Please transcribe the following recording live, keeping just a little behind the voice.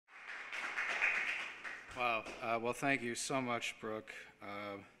Wow. Well, thank you so much, Brooke.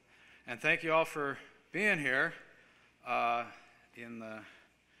 And thank you all for being here in the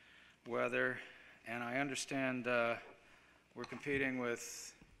weather. And I understand we're competing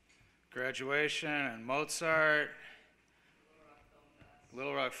with graduation and Mozart,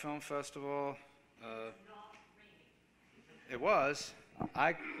 Little Rock Film Festival. It was.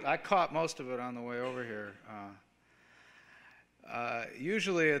 I caught most of it on the way over here.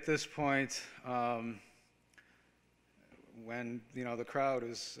 Usually at this point, when the crowd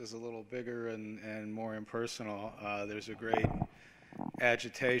is a little bigger and more impersonal, there's a great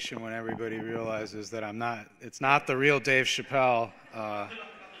agitation when everybody realizes that it's not the real Dave Chappell.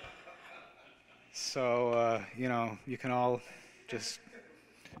 So you can all just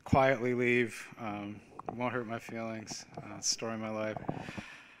quietly leave. It won't hurt my feelings. Story of my life.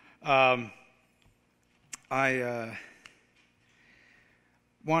 I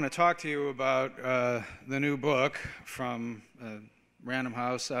want to talk to you about the new book from Random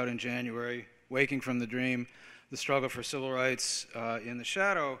House out in January, Waking from the Dream, The Struggle for Civil Rights in the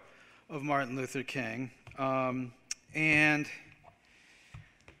Shadow of Martin Luther King. And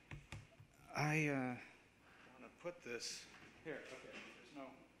I want to put this here. Okay, there's no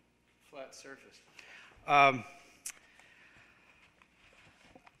flat surface.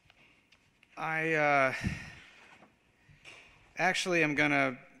 I actually am going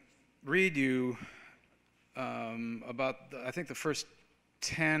to read you about, I think the first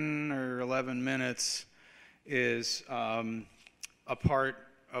 10 or 11 minutes is a part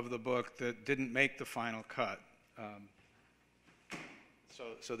of the book that didn't make the final cut.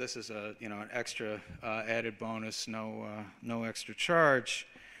 So this is an extra added bonus, no extra charge.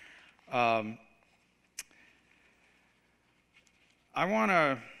 I want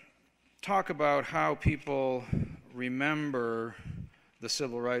to talk about how people remember the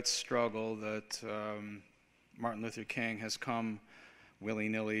civil rights struggle that Martin Luther King has come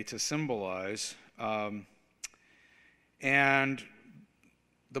willy-nilly to symbolize. And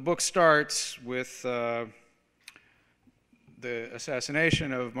the book starts with the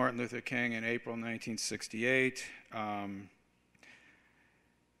assassination of Martin Luther King in April 1968.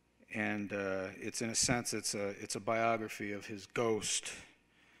 And it's, in a sense, it's a biography of his ghost.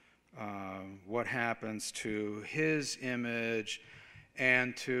 What happens to his image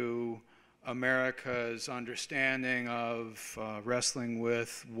and to America's understanding of wrestling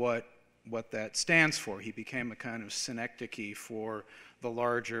with what that stands for. He became a kind of synecdoche for the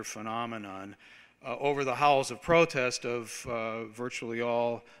larger phenomenon. Over the howls of protest of virtually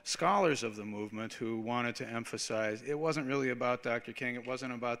all scholars of the movement who wanted to emphasize it wasn't really about Dr. King, it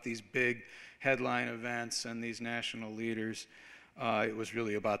wasn't about these big headline events and these national leaders. It was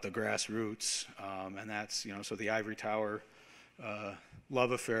really about the grassroots, and that's, so the Ivory Tower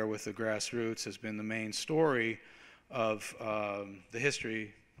love affair with the grassroots has been the main story of the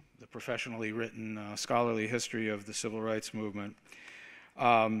history, the professionally written scholarly history of the civil rights movement.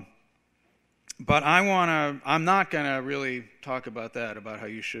 But I'm not going to really talk about that, about how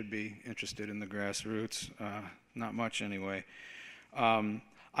you should be interested in the grassroots, not much anyway. I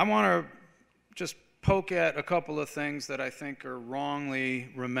want to just poke at a couple of things that I think are wrongly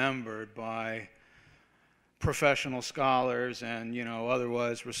remembered by professional scholars and,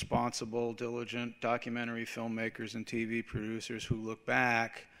 otherwise responsible, diligent documentary filmmakers and TV producers who look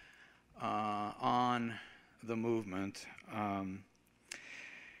back on the movement.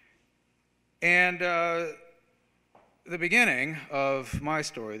 And the beginning of my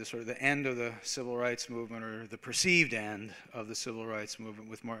story, the end of the civil rights movement, or the perceived end of the civil rights movement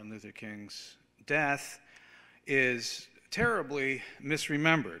with Martin Luther King's death, is terribly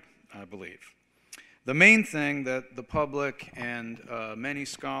misremembered, I believe. The main thing that the public and many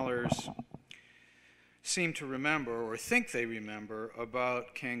scholars seem to remember, or think they remember,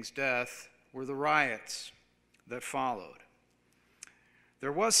 about King's death were the riots that followed.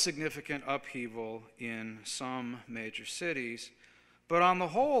 There was significant upheaval in some major cities, but on the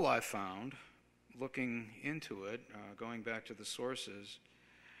whole, I found, looking into it, going back to the sources,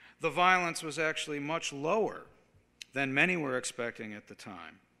 the violence was actually much lower than many were expecting at the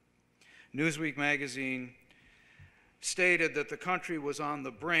time. Newsweek magazine stated that the country was on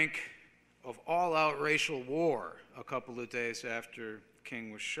the brink of all-out racial war a couple of days after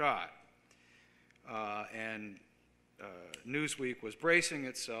King was shot. And Newsweek was bracing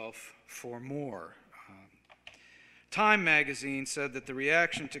itself for more. Time magazine said that the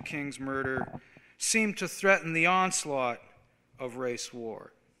reaction to King's murder seemed to threaten the onslaught of race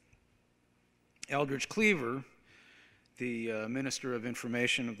war. Eldridge Cleaver, the Minister of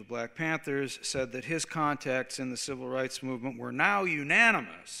Information of the Black Panthers, said that his contacts in the civil rights movement were now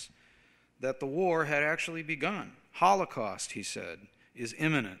unanimous that the war had actually begun. Holocaust, he said, is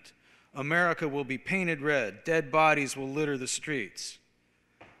imminent. America will be painted red. Dead bodies will litter the streets.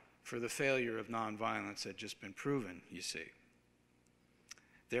 For the failure of nonviolence had just been proven, you see.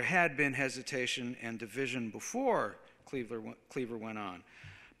 There had been hesitation and division before, Cleaver went on.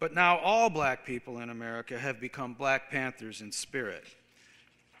 But now all black people in America have become Black Panthers in spirit.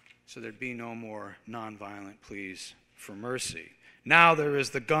 So there'd be no more nonviolent pleas for mercy. Now there is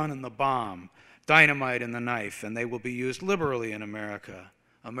the gun and the bomb, dynamite and the knife, and they will be used liberally in America.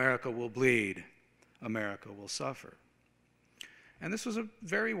 America will bleed. America will suffer. And this was a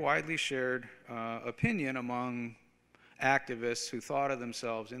very widely shared opinion among activists who thought of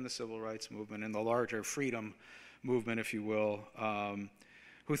themselves in the civil rights movement, in the larger freedom movement, if you will,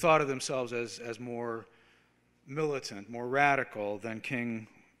 who thought of themselves as more militant, more radical than King,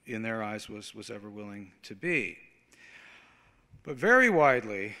 in their eyes, was ever willing to be. But very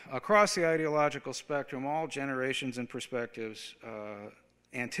widely, across the ideological spectrum, all generations and perspectives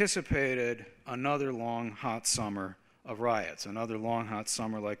anticipated another long, hot summer of riots, another long, hot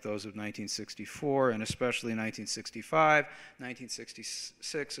summer like those of 1964, and especially 1965,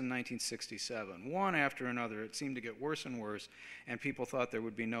 1966, and 1967. One after another, it seemed to get worse and worse, and people thought there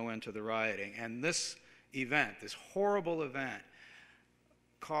would be no end to the rioting. And this event, this horrible event,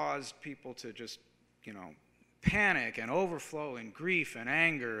 caused people to just, panic and overflow in grief and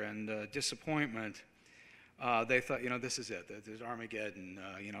anger and disappointment. They thought, this is it. There's Armageddon.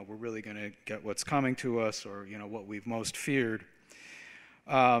 We're really going to get what's coming to us, or what we've most feared.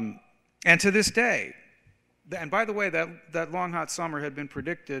 And to this day, and by the way, that long hot summer had been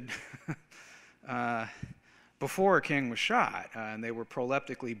predicted before King was shot, and they were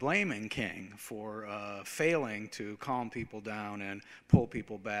proleptically blaming King for failing to calm people down and pull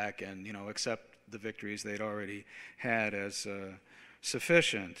people back, and accept the victories they'd already had as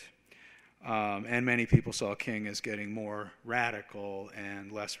sufficient. And many people saw King as getting more radical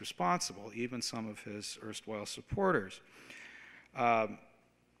and less responsible, even some of his erstwhile supporters. To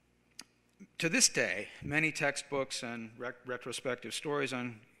this day, many textbooks and retrospective stories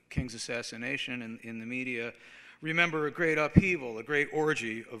on King's assassination in the media remember a great upheaval, a great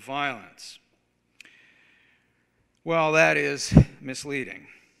orgy of violence. Well, that is misleading.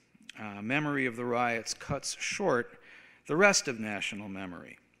 Memory of the riots cuts short the rest of national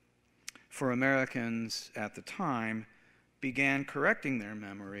memory. For Americans at the time began correcting their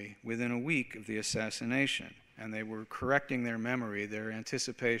memory within a week of the assassination. And they were correcting their memory, their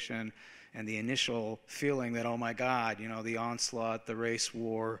anticipation, and the initial feeling that, oh my God, the onslaught, the race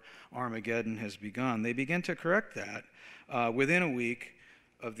war, Armageddon has begun. They began to correct that within a week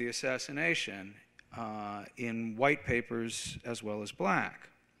of the assassination in white papers as well as black.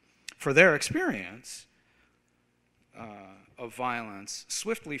 For their experience of violence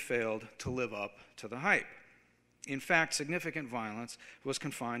swiftly failed to live up to the hype. In fact, significant violence was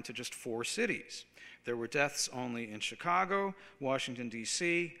confined to just 4 cities. There were deaths only in Chicago, Washington,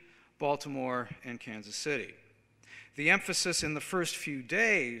 D.C., Baltimore, and Kansas City. The emphasis in the first few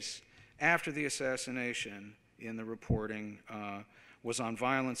days after the assassination in the reporting was on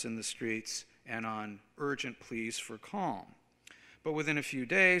violence in the streets and on urgent pleas for calm. But within a few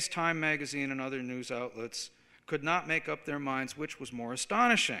days, Time magazine and other news outlets could not make up their minds which was more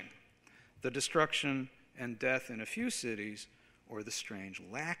astonishing, the destruction and death in a few cities, or the strange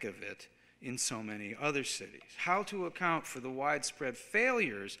lack of it in so many other cities. How to account for the widespread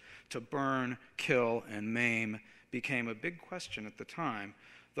failures to burn, kill, and maim became a big question at the time,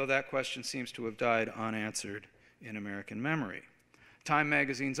 though that question seems to have died unanswered in American memory. Time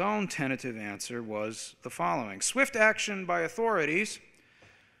magazine's own tentative answer was the following: swift action by authorities,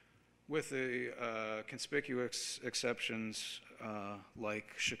 with the conspicuous exceptions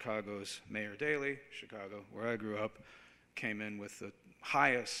like Chicago's Mayor Daley, Chicago, where I grew up, came in with the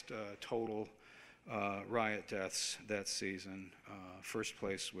highest total riot deaths that season. First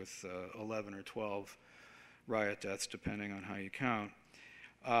place with 11 or 12 riot deaths, depending on how you count.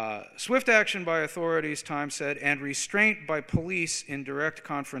 Swift action by authorities, Time said, and restraint by police in direct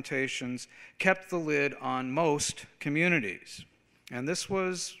confrontations kept the lid on most communities. And this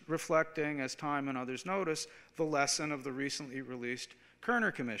was reflecting, as Time and others noticed, the lesson of the recently released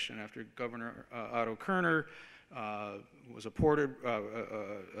Kerner Commission, after Governor Otto Kerner was appointed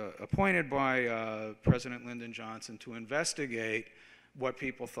by President Lyndon Johnson to investigate what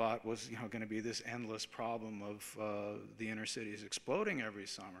people thought was going to be this endless problem of the inner cities exploding every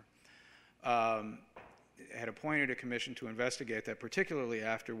summer. Had appointed a commission to investigate that, particularly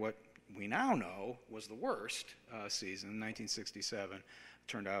after what we now know was the worst season, 1967,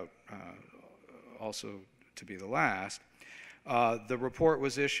 turned out also to be the last. The report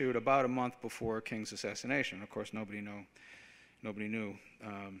was issued about a month before King's assassination. Of course, nobody knew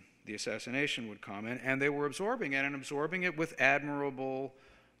the assassination would come, and they were absorbing it, and absorbing it with admirable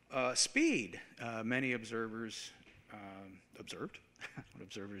speed. Many observers observed what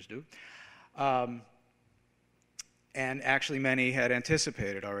observers do. And actually many had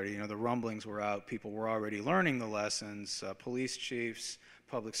anticipated already. The rumblings were out. People were already learning the lessons. Police chiefs,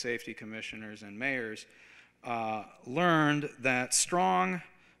 public safety commissioners, and mayors learned that strong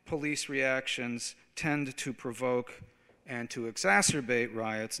police reactions tend to provoke and to exacerbate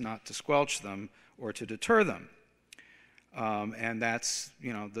riots, not to squelch them or to deter them. And that's,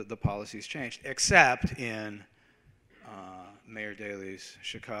 the policies changed, except in Mayor Daley's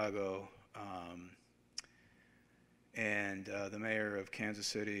Chicago, and the mayor of Kansas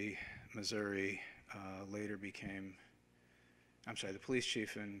City, Missouri, the police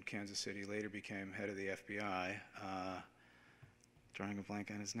chief in Kansas City later became head of the FBI, drawing a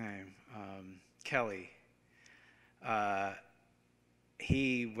blank on his name, Kelly.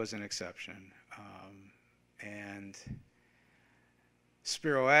 He was an exception. And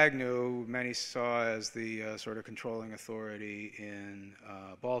Spiro Agnew, many saw as the sort of controlling authority in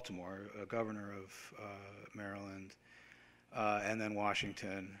Baltimore, a governor of Maryland, and then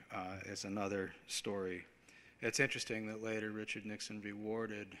Washington is another story. It's interesting that later Richard Nixon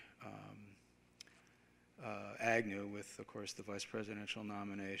rewarded Agnew with, of course, the vice presidential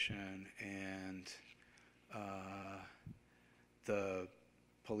nomination and the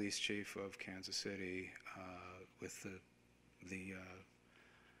police chief of Kansas City with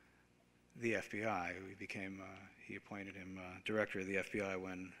the FBI. He appointed him director of the FBI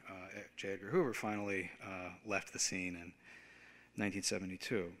when J. Edgar Hoover finally left the scene in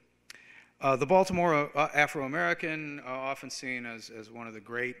 1972. The Baltimore Afro-American, often seen as one of the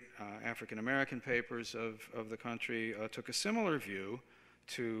great African-American papers of the country, took a similar view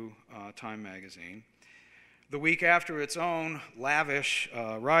to Time magazine. The week after its own lavish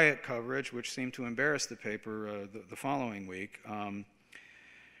riot coverage, which seemed to embarrass the paper the following week,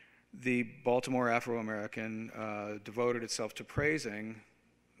 the Baltimore Afro-American devoted itself to praising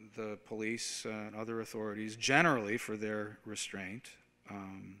the police and other authorities generally for their restraint,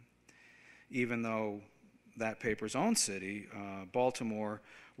 even though that paper's own city, Baltimore,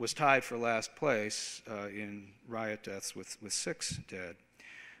 was tied for last place in riot deaths with 6 dead.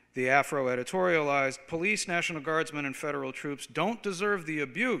 The Afro editorialized, "Police, National Guardsmen, and federal troops don't deserve the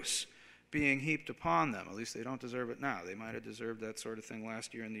abuse being heaped upon them." At least they don't deserve it now. They might have deserved that sort of thing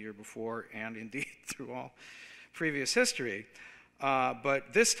last year and the year before, and indeed through all previous history.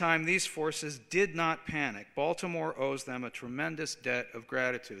 But this time, these forces did not panic. Baltimore owes them a tremendous debt of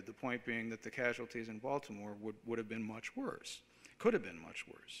gratitude, the point being that the casualties in Baltimore would have been much worse, could have been much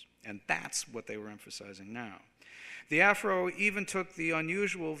worse. And that's what they were emphasizing now. The Afro even took the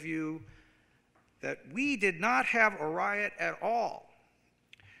unusual view that we did not have a riot at all.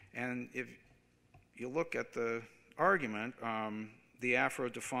 And if you look at the argument, the Afro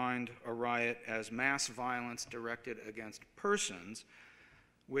defined a riot as mass violence directed against persons,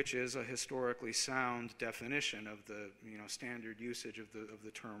 which is a historically sound definition of the standard usage of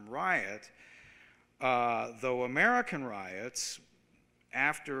the term riot. Though American riots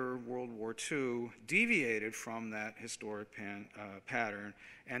after World War II deviated from that historic pattern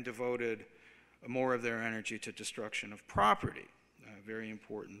and devoted more of their energy to destruction of property. A very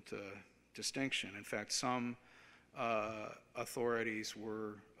important distinction. In fact, some authorities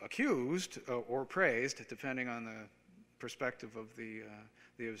were accused or praised, depending on the perspective of the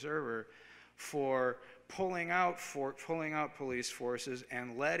observer, for pulling out police forces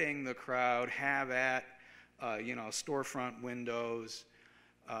and letting the crowd have at storefront windows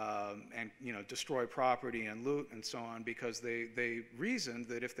and destroy property and loot and so on, because they reasoned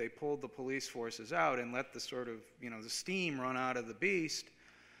that if they pulled the police forces out and let the sort of the steam run out of the beast,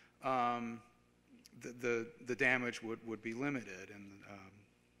 the damage would be limited, and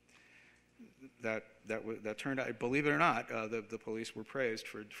that turned out, believe it or not, the police were praised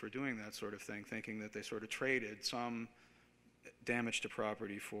for doing that sort of thing, thinking that they sort of traded some damage to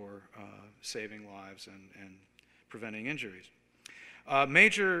property for saving lives and preventing injuries.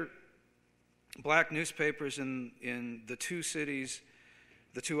 Major black newspapers in the two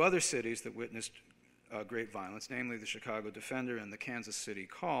other cities that witnessed great violence, namely the Chicago Defender and the Kansas City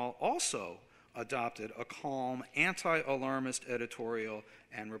Call, also adopted a calm, anti-alarmist editorial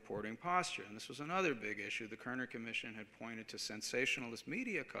and reporting posture. And this was another big issue. The Kerner Commission had pointed to sensationalist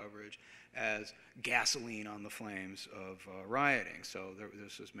media coverage as gasoline on the flames of rioting. So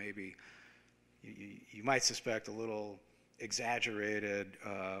this was maybe, you might suspect, a little exaggerated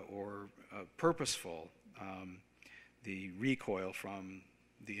or purposeful. the recoil from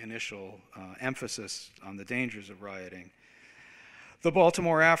the initial emphasis on the dangers of rioting. The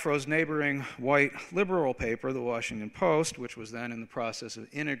Baltimore Afro's neighboring white liberal paper, the Washington Post, which was then in the process of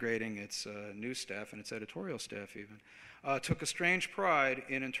integrating its news staff and its editorial staff even, took a strange pride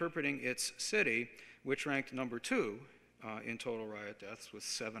in interpreting its city, which ranked number 2 in total riot deaths, with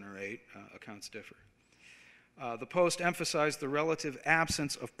 7 or 8, accounts differ. The Post emphasized the relative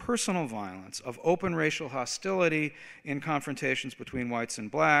absence of personal violence, of open racial hostility in confrontations between whites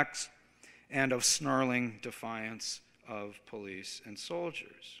and blacks, and of snarling defiance of police and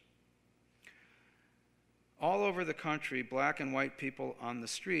soldiers. All over the country, black and white people on the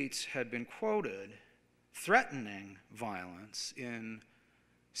streets had been quoted threatening violence in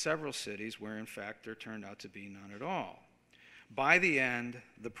several cities where, in fact, there turned out to be none at all. By the end,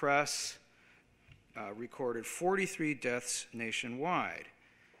 the press recorded 43 deaths nationwide,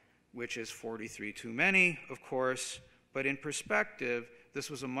 which is 43 too many, of course, but in perspective, this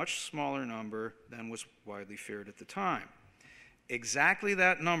was a much smaller number than was widely feared at the time. Exactly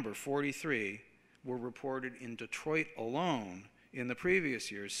that number, 43, were reported in Detroit alone in the previous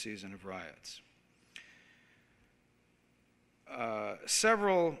year's season of riots.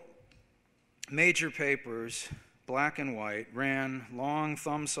 Several major papers, black and white, ran long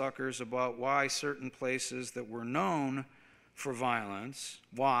thumbsuckers about why certain places that were known for violence,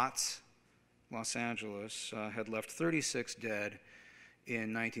 Watts, Los Angeles, had left 36 dead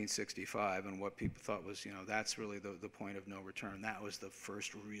in 1965, and what people thought was, that's really the point of no return. That was the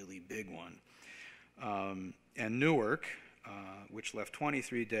first really big one. And Newark, which left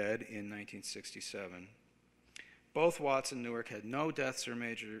 23 dead in 1967. Both Watts and Newark had no deaths or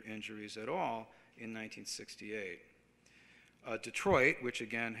major injuries at all in 1968. Detroit, which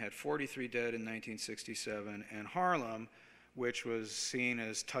again had 43 dead in 1967, and Harlem, which was seen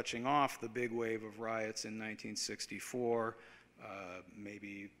as touching off the big wave of riots in 1964,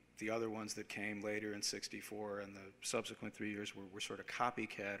 maybe the other ones that came later in 64 and the subsequent 3 years were sort of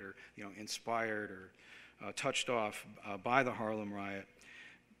copycat or inspired or touched off by the Harlem riot.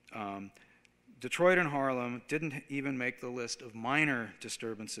 Detroit and Harlem didn't even make the list of minor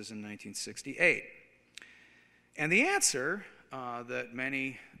disturbances in 1968. And the answer that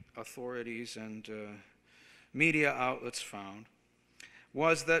many authorities and media outlets found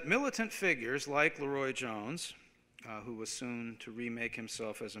was that militant figures like Leroy Jones, who was soon to remake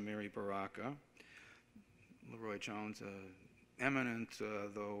himself as Amiri Baraka. Leroy Jones, eminent,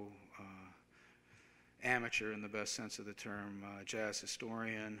 though amateur in the best sense of the term, jazz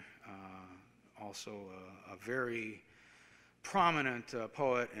historian, also a very prominent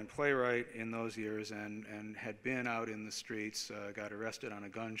poet and playwright in those years, and had been out in the streets, got arrested on a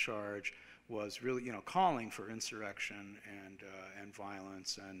gun charge, was really, calling for insurrection and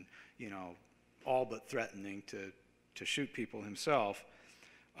violence, and, all but threatening to shoot people himself,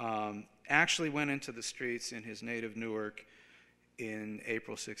 actually went into the streets in his native Newark in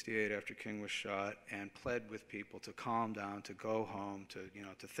April '68 after King was shot, and pled with people to calm down, to go home,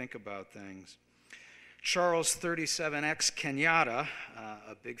 to think about things. Charles 37X Kenyatta,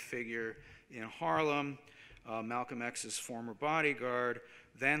 a big figure in Harlem, Malcolm X's former bodyguard,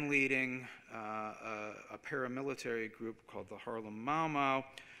 then leading a paramilitary group called the Harlem Mau Mau,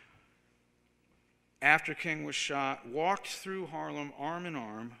 after King was shot, walked through Harlem arm in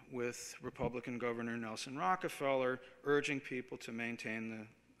arm with Republican Governor Nelson Rockefeller, urging people to maintain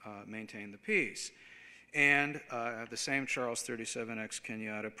the peace. And the same Charles 37X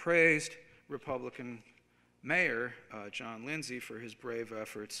Kenyatta praised Republican Mayor John Lindsay for his brave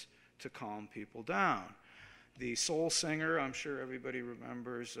efforts to calm people down. The soul singer, I'm sure everybody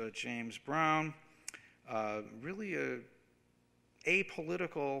remembers, James Brown, really a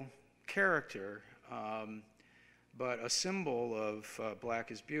apolitical character, but a symbol of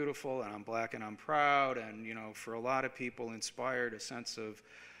black is beautiful, and I'm black and I'm proud, and for a lot of people inspired a sense of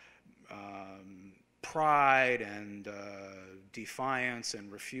pride and defiance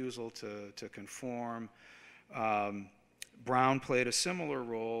and refusal to conform. Brown played a similar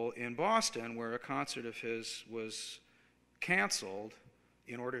role in Boston, where a concert of his was canceled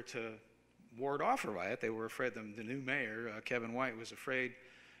in order to ward off a riot. They were afraid, the new mayor, Kevin White, was afraid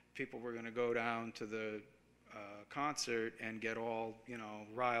people were going to go down to the concert and get all,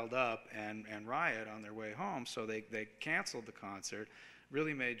 riled up and riot on their way home. So they canceled the concert.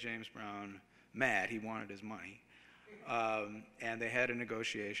 Really made James Brown mad. He wanted his money. And they had a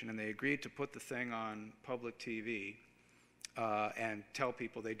negotiation, and they agreed to put the thing on public TV and tell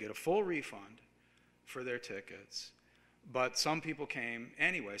people they'd get a full refund for their tickets. But some people came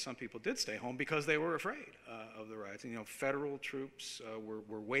anyway. Some people did stay home because they were afraid of the riots. Federal troops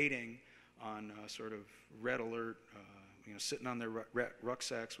were waiting on sort of red alert, sitting on their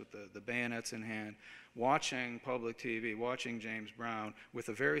rucksacks with the bayonets in hand, watching public TV, watching James Brown with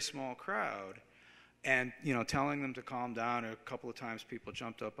a very small crowd, and telling them to calm down. A couple of times people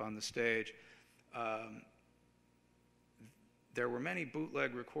jumped up on the stage. There were many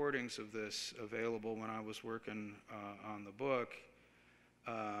bootleg recordings of this available when I was working on the book.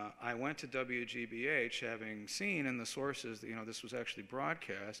 I went to WGBH having seen in the sources that this was actually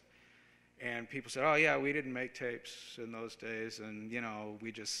broadcast, and people said, oh yeah, we didn't make tapes in those days, and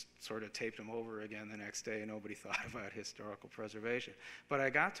we just sort of taped them over again the next day, and nobody thought about historical preservation. But I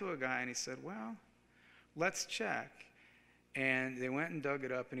got to a guy and he said, well, let's check. And they went and dug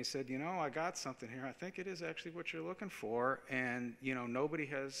it up, and he said, I got something here. I think it is actually what you're looking for. And, nobody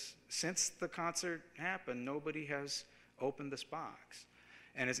has, since the concert happened, nobody has opened this box.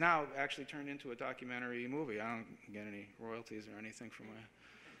 And it's now actually turned into a documentary movie. I don't get any royalties or anything from my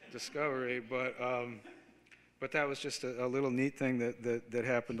discovery, but that was just a little neat thing that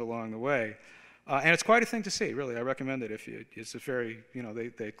happened along the way. And it's quite a thing to see, really. I recommend it it's a very,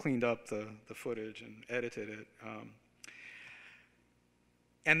 they cleaned up the footage and edited it.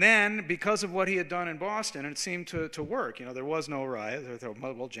 And then, because of what he had done in Boston, it seemed to work. There was no riot. They thought,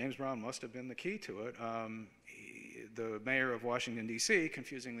 well, James Brown must have been the key to it. The mayor of Washington, D.C.,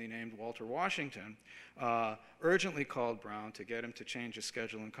 confusingly named Walter Washington, urgently called Brown to get him to change his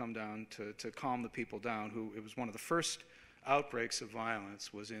schedule and come down to calm the people down. It was one of the first outbreaks of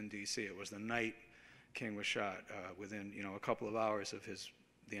violence was in D.C. It was the night King was shot, within a couple of hours of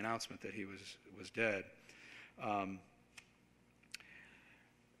the announcement that he was dead.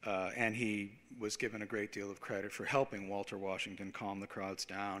 And he was given a great deal of credit for helping Walter Washington calm the crowds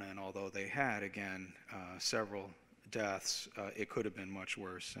down. And although they had, again, several deaths, it could have been much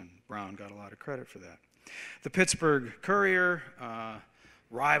worse. And Brown got a lot of credit for that. The Pittsburgh Courier,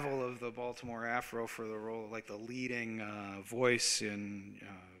 rival of the Baltimore Afro for the role of like the leading voice in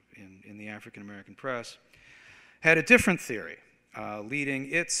the African American press, had a different theory,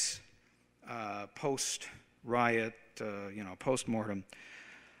 leading its post-riot, post-mortem.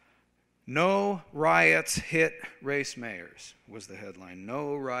 No riots hit race mayors was the headline.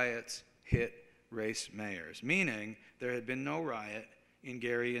 No riots hit race mayors, meaning there had been no riot in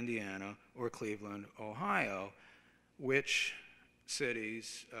Gary, Indiana, or Cleveland, Ohio, which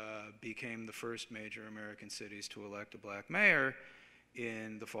cities became the first major American cities to elect a black mayor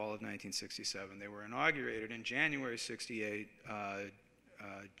in the fall of 1967. They were inaugurated in January 68,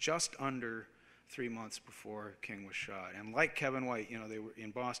 just under 3 months before King was shot. And like Kevin White, they were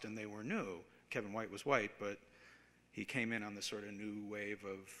in Boston, they were new. Kevin White was white, but he came in on this sort of new wave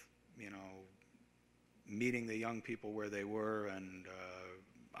of, meeting the young people where they were, and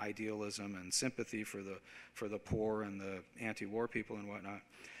idealism and sympathy for the poor and the anti-war people and whatnot.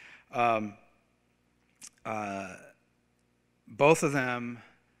 Both of them,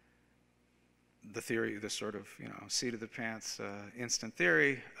 the theory, this sort of seat of the pants instant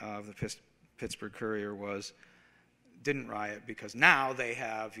theory of the Pittsburgh Courier didn't riot because now they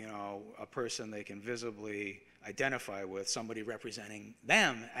have a person they can visibly identify with, somebody representing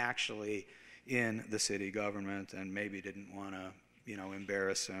them actually in the city government, and maybe didn't want to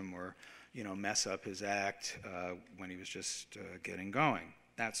embarrass him or mess up his act when he was just getting going.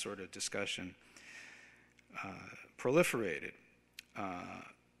 That sort of discussion proliferated.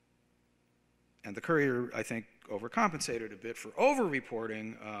 And the Courier, I think, overcompensated a bit for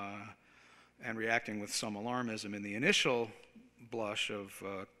over-reporting and reacting with some alarmism in the initial blush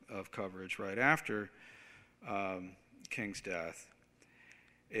of coverage right after King's death.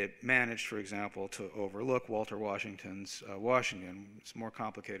 It managed, for example, to overlook Walter Washington's Washington. It's a more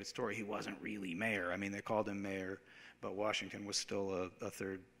complicated story. He wasn't really mayor. I mean, they called him mayor, but Washington was still a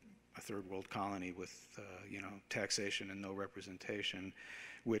third world colony with taxation and no representation,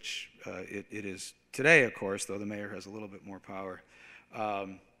 which it is today, of course, though the mayor has a little bit more power.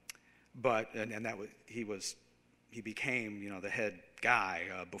 But that was, he became the head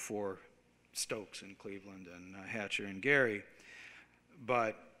guy before Stokes in Cleveland and Hatcher and Gary.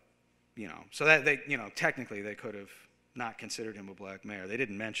 But so that they technically they could have not considered him a black mayor. They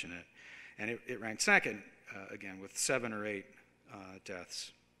didn't mention it, and it ranked second again with 7 or 8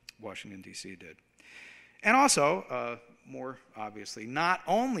 deaths. Washington D.C. did, and also more obviously, not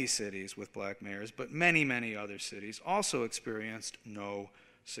only cities with black mayors, but many other cities also experienced no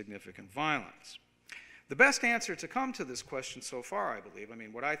significant violence. The best answer to come to this question so far, I believe,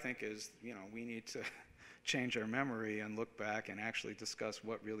 what I think is, we need to change our memory and look back and actually discuss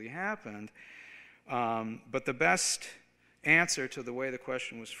what really happened. But the best answer to the way the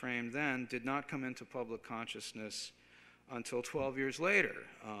question was framed then did not come into public consciousness until 12 years later,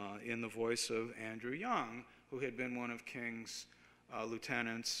 in the voice of Andrew Young, who had been one of King's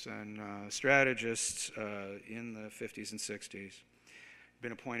lieutenants and strategists in the 50s and 60s.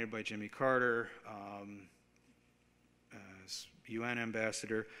 Been appointed by Jimmy Carter as UN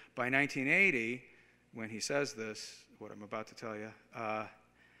ambassador. By 1980, when he says this, what I'm about to tell you,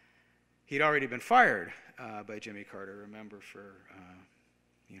 he'd already been fired by Jimmy Carter, remember, for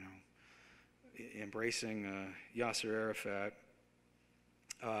embracing Yasser Arafat.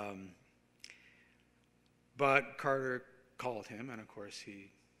 But Carter called him, and of course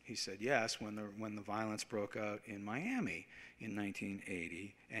he said yes when the violence broke out in Miami in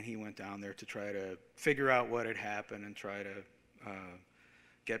 1980, and he went down there to try to figure out what had happened and try to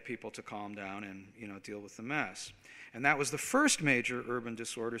get people to calm down and deal with the mess. And that was the first major urban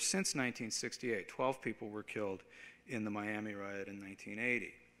disorder since 1968. 12 people were killed in the Miami riot in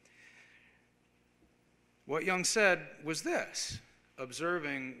 1980. What Young said was this,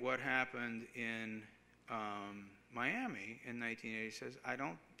 observing what happened in Miami in 1980, says,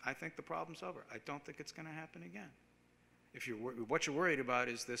 I think the problem's over. I don't think it's going to happen again. What you're worried about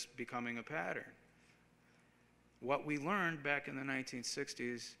is this becoming a pattern. What we learned back in the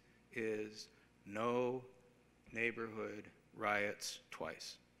 1960s is no neighborhood riots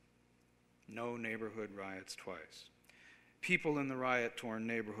twice. No neighborhood riots twice. People in the riot-torn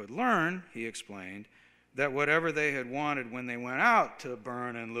neighborhood learn, he explained, that whatever they had wanted when they went out to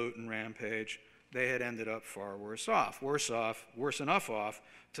burn and loot and rampage, they had ended up far worse enough off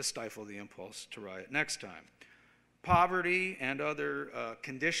to stifle the impulse to riot next time. Poverty and other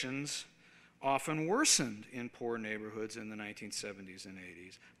conditions often worsened in poor neighborhoods in the 1970s and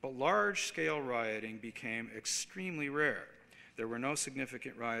 80s, but large-scale rioting became extremely rare. There were no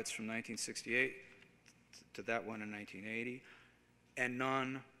significant riots from 1968 to that one in 1980, and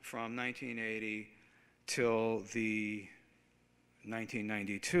none from 1980 till the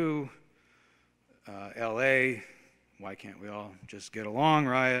 1992 LA, why can't we all just get along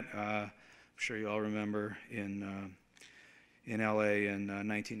riot. I'm sure you all remember in LA in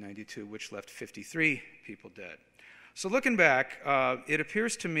 1992, which left 53 people dead. So looking back, it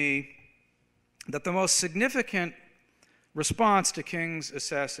appears to me that the most significant response to King's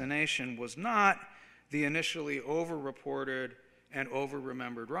assassination was not the initially over-reported and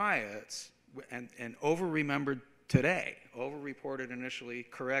over-remembered riots, and over-remembered today, over-reported initially,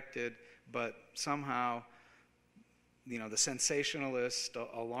 corrected, but somehow, the sensationalist,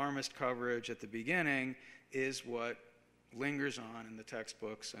 alarmist coverage at the beginning is what lingers on in the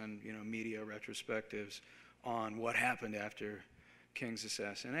textbooks and media retrospectives on what happened after King's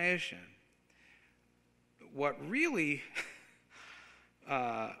assassination. What really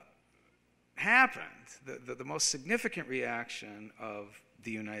happened, the most significant reaction of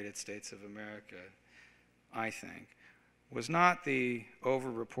the United States of America, I think, was not the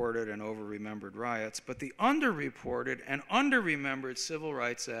over-reported and over-remembered riots, but the under-reported and under-remembered Civil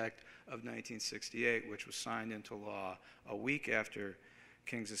Rights Act of 1968, which was signed into law a week after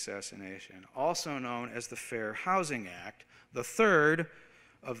King's assassination, also known as the Fair Housing Act, the third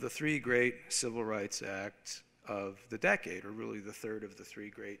of the three great Civil Rights Acts of the decade, or really the third of the three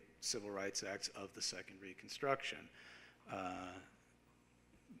great Civil Rights Acts of the Second Reconstruction.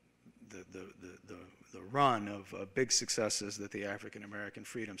 The run of big successes that the African American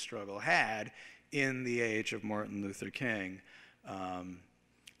freedom struggle had in the age of Martin Luther King,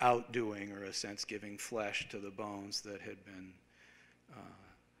 outdoing, or in a sense giving flesh to the bones that had been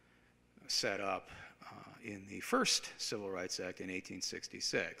set up in the first Civil Rights Act in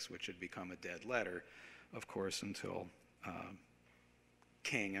 1866, which had become a dead letter, of course, until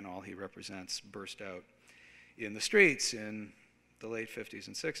King and all he represents burst out in the streets in the late 50s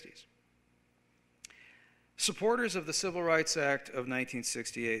and 60s. Supporters of the Civil Rights Act of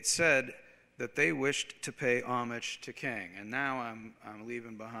 1968 said that they wished to pay homage to King, and now I'm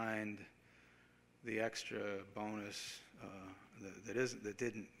leaving behind the extra bonus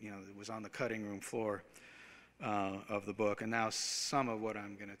that was on the cutting room floor of the book, and now some of what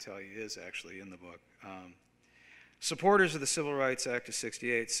I'm going to tell you is actually in the book. Supporters of the Civil Rights Act of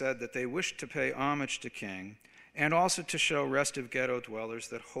 68 said that they wished to pay homage to King and also to show restive ghetto dwellers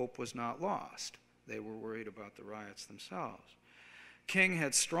that hope was not lost. They were worried about the riots themselves. King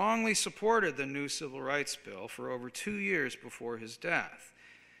had strongly supported the new Civil Rights Bill for over 2 years before his death.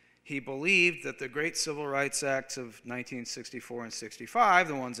 He believed that the great Civil Rights Acts of 1964 and 65,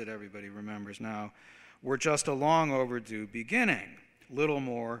 the ones that everybody remembers now, were just a long overdue beginning.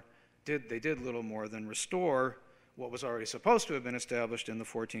 They did little more than restore what was already supposed to have been established in the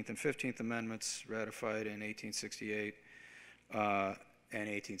 14th and 15th Amendments, ratified in 1868 and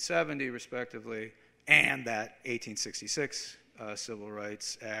 1870, respectively, and that 1866 Civil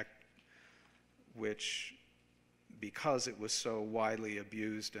Rights Act, which, because it was so widely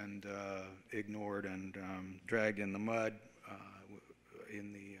abused and ignored and dragged in the mud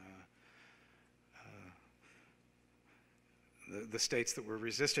in the states that were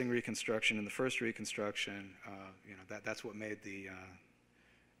resisting Reconstruction in the first Reconstruction, that's what made the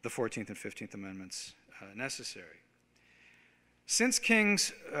 14th and 15th Amendments necessary. Since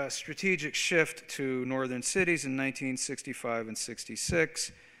King's strategic shift to northern cities in 1965 and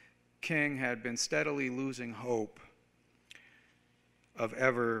 66, King had been steadily losing hope of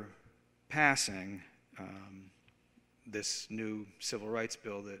ever passing this new civil rights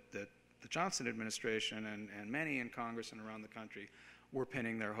bill that the Johnson administration and many in Congress and around the country were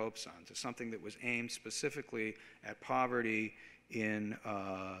pinning their hopes on, to something that was aimed specifically at poverty in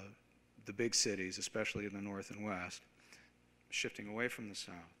the big cities, especially in the North and West, shifting away from the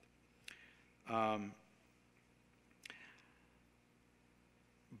South.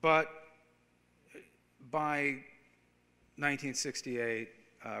 But by 1968,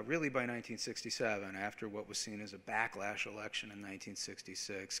 really by 1967, after what was seen as a backlash election in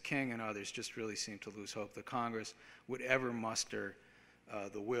 1966, King and others just really seemed to lose hope that Congress would ever muster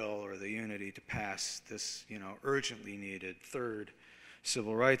the will or the unity to pass this, urgently needed third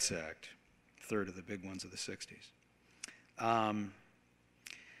Civil Rights Act, third of the big ones of the 60s.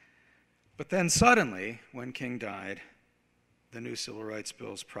 But then suddenly, when King died, the new Civil Rights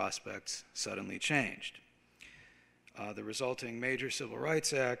Bill's prospects suddenly changed. The resulting major Civil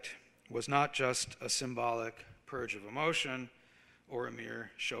Rights Act was not just a symbolic purge of emotion or a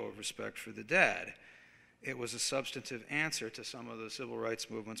mere show of respect for the dead. It was a substantive answer to some of the civil rights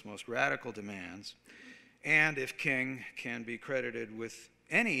movement's most radical demands, and if King can be credited with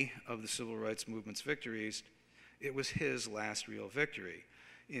any of the civil rights movement's victories, it was his last real victory.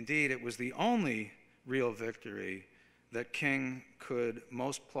 Indeed, it was the only real victory that King could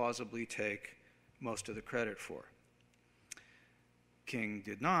most plausibly take most of the credit for. King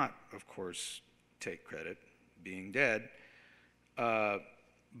did not, of course, take credit, being dead,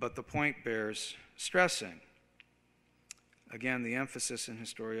 but the point bears stressing. Again, the emphasis in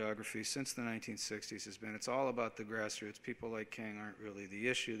historiography since the 1960s has been it's all about the grassroots. People like King aren't really the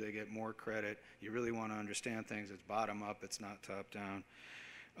issue. They get more credit. You really want to understand things, it's bottom up, it's not top down.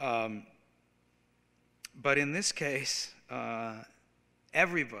 But in this case,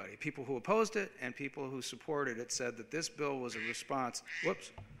 everybody, people who opposed it and people who supported it, said that this bill was a response.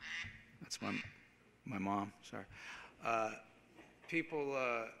 Whoops, that's my mom, sorry. People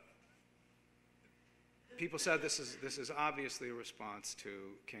said this is obviously a response to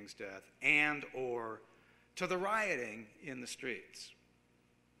King's death and or to the rioting in the streets.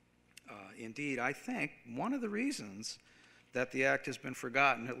 Indeed, I think one of the reasons that the act has been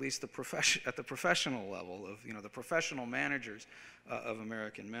forgotten, at least at the professional level of the professional managers of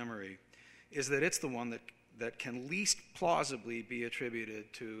American memory, is that it's the one that can least plausibly be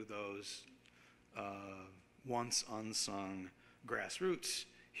attributed to those once unsung grassroots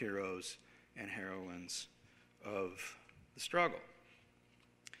heroes and heroines of the struggle.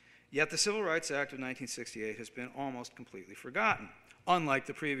 Yet the Civil Rights Act of 1968 has been almost completely forgotten, unlike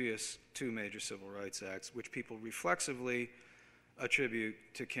the previous two major Civil Rights Acts, which people reflexively attribute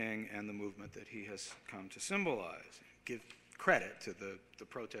to King and the movement that he has come to symbolize. Give credit to the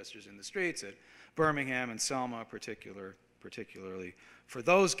protesters in the streets at Birmingham and Selma particularly for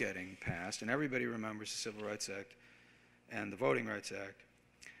those getting passed, and everybody remembers the Civil Rights Act and the Voting Rights Act.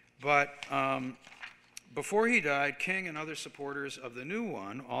 But before he died, King and other supporters of the new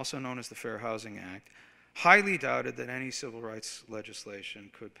one, also known as the Fair Housing Act, highly doubted that any civil rights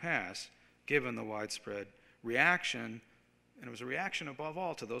legislation could pass, given the widespread reaction, and it was a reaction above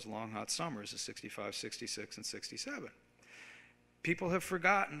all to those long, hot summers of 65, 66, and 67. People have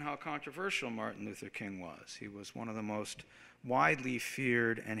forgotten how controversial Martin Luther King was. He was one of the most widely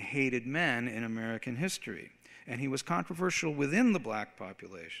feared and hated men in American history. And he was controversial within the black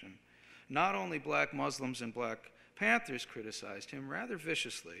population. Not only black Muslims and Black Panthers criticized him rather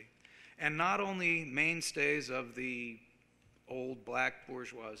viciously, and not only mainstays of the old black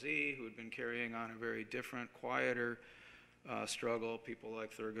bourgeoisie who had been carrying on a very different, quieter struggle, people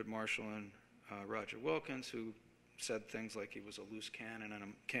like Thurgood Marshall and Roger Wilkins, who said things like he was a loose cannon and a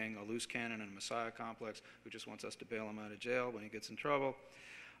king, a loose cannon and a messiah complex who just wants us to bail him out of jail when he gets in trouble.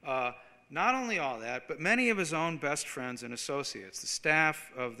 Not only all that, but many of his own best friends and associates, the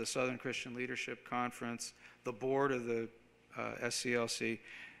staff of the Southern Christian Leadership Conference, the board of the SCLC,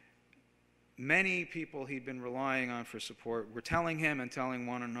 many people he'd been relying on for support were telling him and telling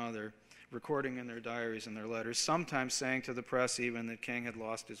one another recording in their diaries and their letters, sometimes saying to the press even that King had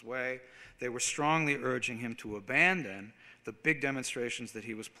lost his way. They were strongly urging him to abandon the big demonstrations that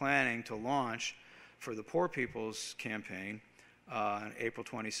he was planning to launch for the Poor People's Campaign on April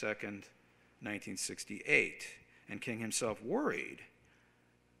 22nd, 1968. And King himself worried,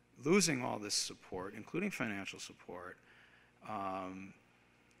 losing all this support, including financial support,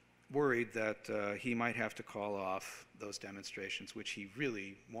 worried that he might have to call off those demonstrations, which he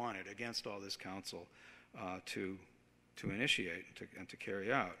really wanted, against all this counsel, to initiate and to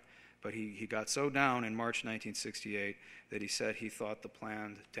carry out. But he got so down in March 1968 that he said he thought the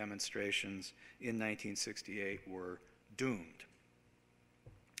planned demonstrations in 1968 were doomed.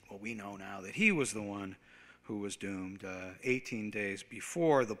 Well, we know now that he was the one who was doomed. 18 days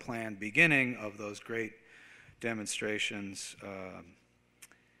before the planned beginning of those great demonstrations,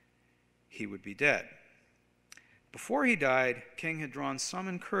 he would be dead. Before he died, King had drawn some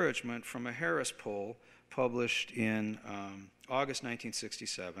encouragement from a Harris poll published in August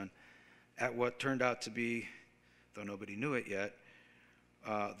 1967 at what turned out to be, though nobody knew it yet,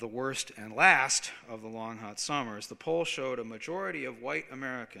 the worst and last of the long, hot summers. The poll showed a majority of white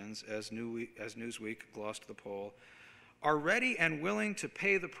Americans, as Newsweek glossed the poll, are ready and willing to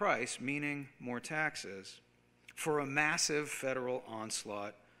pay the price, meaning more taxes, for a massive federal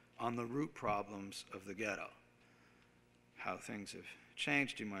onslaught on the root problems of the ghetto. How things have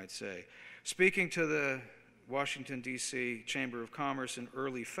changed, you might say. Speaking to the Washington, D.C. Chamber of Commerce in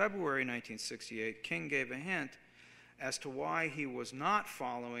early February 1968, King gave a hint as to why he was not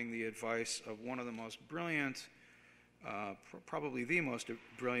following the advice of one of the most brilliant, probably the most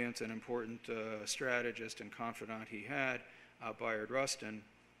brilliant and important strategist and confidant he had, Bayard Rustin,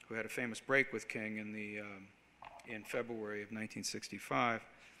 who had a famous break with King in February of 1965.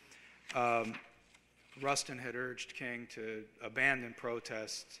 Rustin had urged King to abandon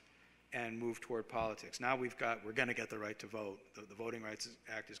protests and move toward politics. Now we're going to get the right to vote. The Voting Rights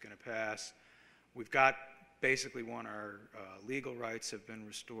Act is going to pass. We've got basically won our legal rights have been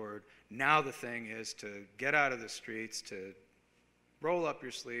restored. Now the thing is to get out of the streets, to roll up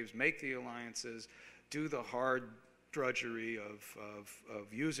your sleeves, make the alliances, do the hard drudgery of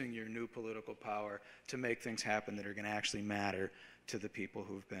using your new political power to make things happen that are going to actually matter to the people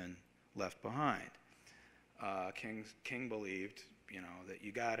who've been left behind. King believed, that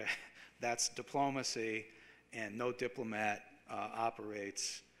you gotta, that's diplomacy, and no diplomat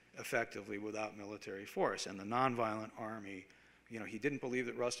operates effectively without military force. And the nonviolent army, he didn't believe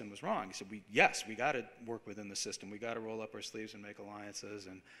that Rustin was wrong. He said, yes, we got to work within the system. We got to roll up our sleeves and make alliances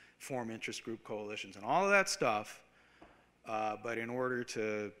and form interest group coalitions and all of that stuff. But in order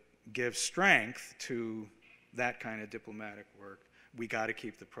to give strength to that kind of diplomatic work, we got to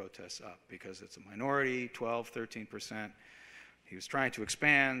keep the protests up because it's a minority, 12, 13%. He was trying to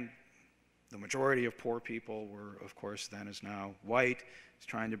expand. The majority of poor people were, of course, then as now white. He's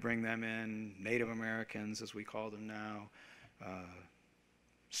trying to bring them in, Native Americans, as we call them now,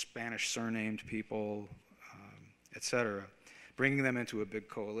 Spanish surnamed people, etc., bringing them into a big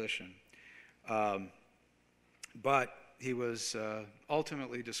coalition. But he was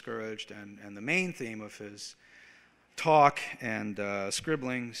ultimately discouraged, and the main theme of his talk and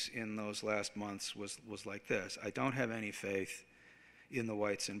scribblings in those last months was like this: I don't have any faith in the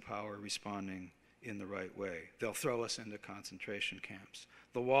whites in power responding in the right way. They'll throw us into concentration camps.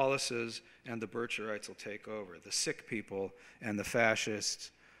 The Wallaces and the Bircherites will take over. The sick people and the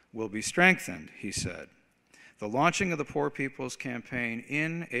fascists will be strengthened, he said. The launching of the Poor People's Campaign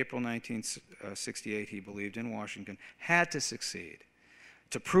in April 1968, he believed, in Washington, had to succeed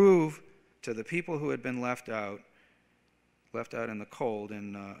to prove to the people who had been left out in the cold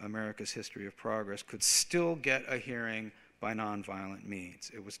in America's history of progress, could still get a hearing by nonviolent means.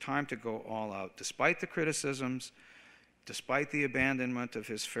 It was time to go all out. Despite the criticisms, despite the abandonment of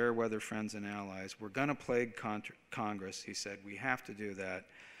his fair weather friends and allies, we're going to plague Congress, he said. We have to do that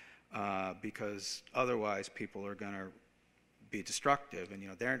because otherwise people are going to be destructive. And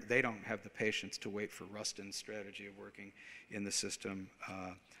they don't have the patience to wait for Rustin's strategy of working in the system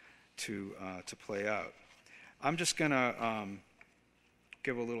to play out. I'm just going to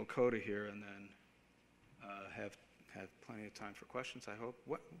give a little coda here and then have plenty of time for questions, I hope.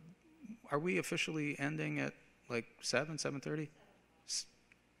 What are we officially ending at, like 7:30?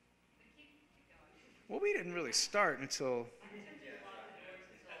 Well, we didn't really start until.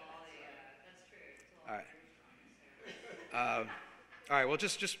 All right. All right. Well,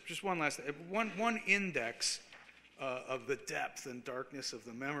 just one last one index of the depth and darkness of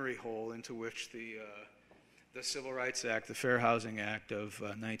the memory hole into which the Civil Rights Act, the Fair Housing Act of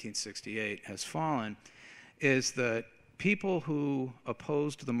 1968, has fallen, is that people who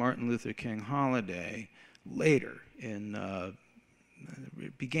opposed the Martin Luther King holiday later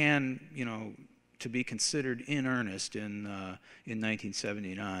began, to be considered in earnest in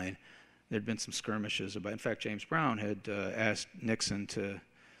 1979. There'd been some skirmishes about. In fact, James Brown had asked Nixon to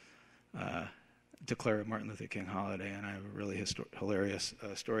declare a Martin Luther King holiday, and I have a really hilarious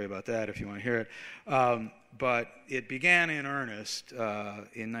story about that if you want to hear it. But it began in earnest in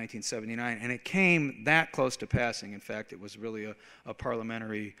 1979, and it came that close to passing. In fact, it was really a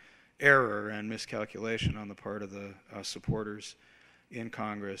parliamentary error and miscalculation on the part of the supporters in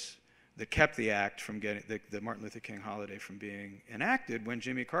Congress that kept the act from getting the Martin Luther King holiday from being enacted when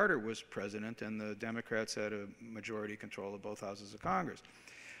Jimmy Carter was president and the Democrats had a majority control of both houses of Congress.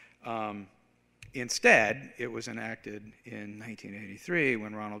 Instead, it was enacted in 1983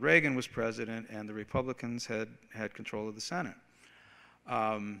 when Ronald Reagan was president and the Republicans had control of the Senate.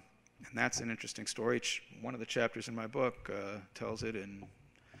 And that's an interesting story. One of the chapters in my book tells it in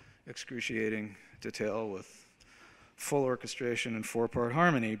excruciating detail with full orchestration and four-part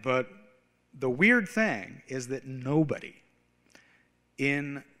harmony. But the weird thing is that nobody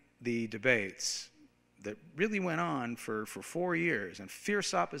in the debates that really went on for 4 years, and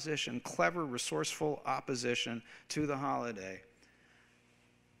fierce opposition, clever, resourceful opposition to the holiday,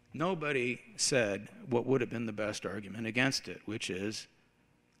 nobody said what would have been the best argument against it, which is,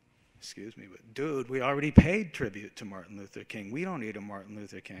 excuse me, but dude, we already paid tribute to Martin Luther King. We don't need a Martin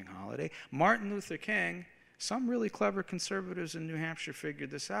Luther King holiday. Martin Luther King, some really clever conservatives in New Hampshire figured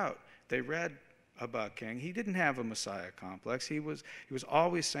this out. They read about King. He didn't have a Messiah complex. He was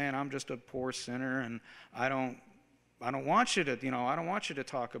always saying, I'm just a poor sinner, and I don't want you to, I don't want you to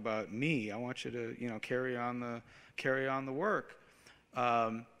talk about me. I want you to, carry on the work.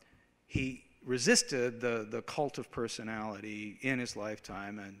 He resisted the cult of personality in his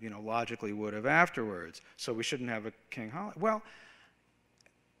lifetime, and logically would have afterwards. So we shouldn't have a King holiday. Well,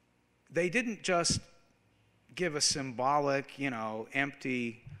 they didn't just give a symbolic,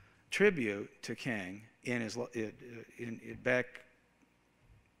 empty tribute to King back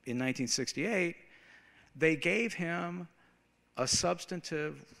in 1968. They gave him a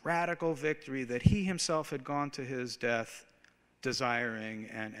substantive, radical victory that he himself had gone to his death desiring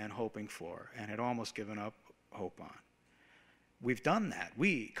and hoping for, and had almost given up hope on. We've done that.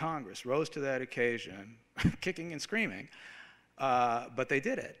 We, Congress, rose to that occasion, kicking and screaming, but they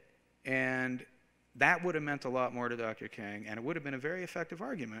did it. And that would have meant a lot more to Dr. King, and it would have been a very effective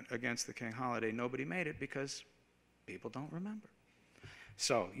argument against the King holiday. Nobody made it because people don't remember.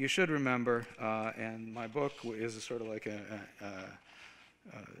 So you should remember, and my book is sort of like a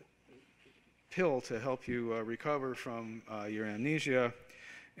pill to help you recover from your amnesia,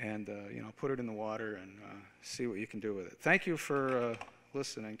 and put it in the water and see what you can do with it. Thank you for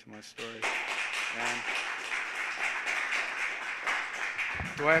listening to my story. And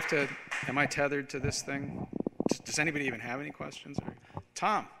am I tethered to this thing? Does anybody even have any questions?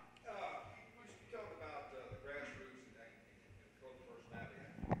 Tom? You talk about the grassroots and cult personality.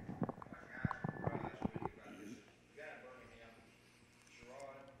 I asked about this. The guy in Birmingham,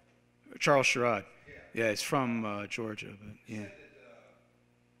 Sherrod. Charles Sherrod. Yeah, he's from Georgia, but yeah.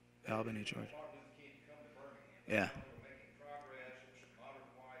 Albany, Georgia. Martin Luther King to come to Birmingham. Yeah. They were making progress. There were some modern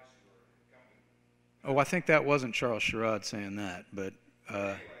whites who were coming. Oh, I think that wasn't Charles Sherrod saying that, but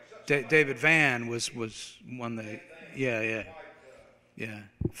David Van was one that, yeah,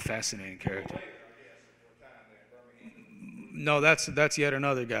 fascinating character. No, that's yet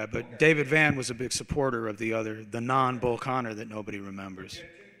another guy, but David Van was a big supporter of the non-Bull Connor that nobody remembers.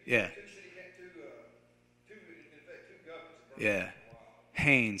 Yeah. Yeah.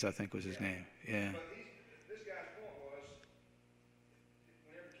 Haynes, I think, was his name. Yeah. But this guy's point was,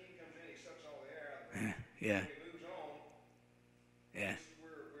 whenever King comes in, he sucks all the air out of him. Yeah. He moves on. Yeah.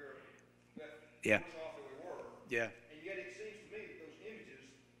 We're Yeah. worse off than we were. Yeah. And yet it seems to me that those images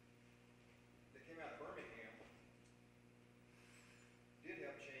that came out of Birmingham did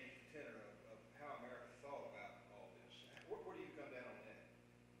help change the tenor of how America thought about all this. Where do you come down on that?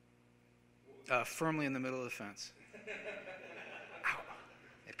 Firmly in the middle of the fence.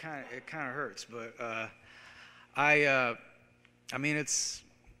 It kind of hurts, but I mean, it's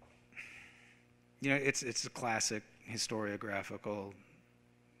it's a classic historiographical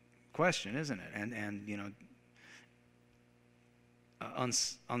question, isn't it? And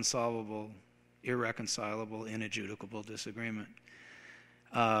unsolvable, irreconcilable, inadjudicable disagreement.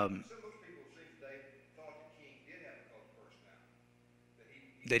 Some of those people seem today thought that King did have a cult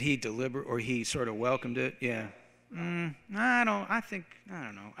personality. That he deliberate, or he sort of welcomed it. Yeah. I don't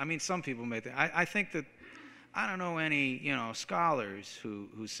know. I mean, some people may think. I think that I don't know any, scholars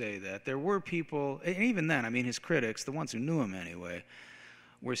who say that. There were people, and even then, I mean, his critics, the ones who knew him anyway,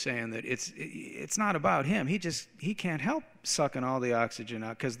 were saying that it's not about him. He can't help sucking all the oxygen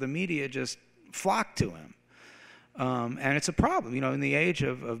out because the media just flock to him. And it's a problem, in the age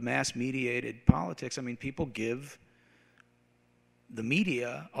of mass-mediated politics. I mean, people give the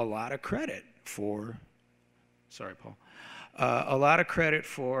media a lot of credit for, sorry, Paul, a lot of credit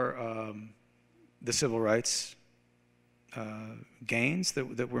for the civil rights gains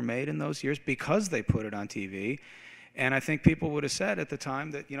that were made in those years because they put it on TV. And I think people would have said at the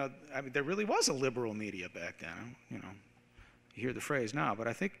time that, I mean, there really was a liberal media back then. You hear the phrase now, but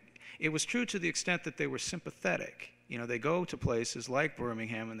I think it was true to the extent that they were sympathetic. They go to places like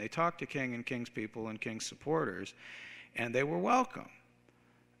Birmingham and they talk to King and King's people and King's supporters, and they were welcome.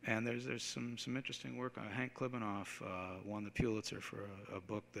 And there's some interesting work on Hank Klibanoff won the Pulitzer for a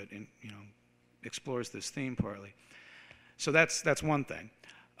book that explores this theme partly. So that's one thing.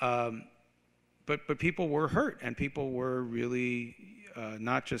 But people were hurt, and people were really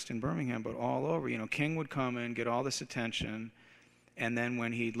not just in Birmingham but all over. King would come in, get all this attention, and then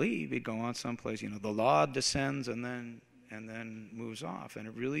when he'd leave, he'd go on someplace. The law descends and then moves off, and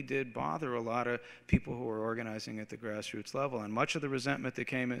it really did bother a lot of people who were organizing at the grassroots level, and much of the resentment that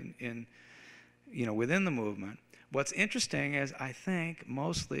came in within the movement. What's interesting is I think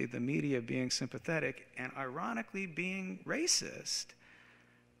mostly the media being sympathetic and ironically being racist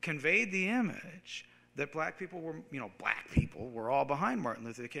conveyed the image that black people were all behind Martin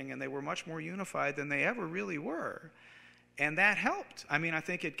Luther King, and they were much more unified than they ever really were. And that helped. I mean, I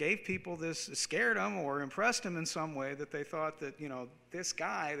think it gave people this, scared them or impressed them in some way that they thought that, this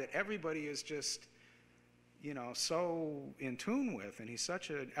guy that everybody is just, so in tune with, and he's such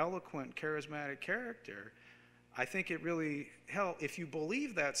an eloquent, charismatic character. I think it really helped. If you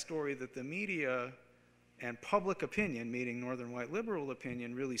believe that story that the media and public opinion, meaning Northern white liberal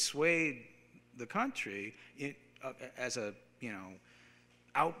opinion, really swayed the country as a,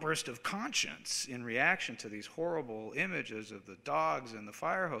 outburst of conscience in reaction to these horrible images of the dogs and the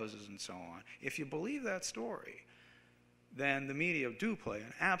fire hoses and so on. If you believe that story, then the media do play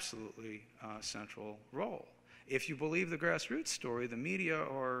an absolutely central role. If you believe the grassroots story, the media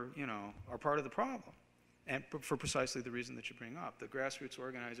are part of the problem, and for precisely the reason that you bring up. The grassroots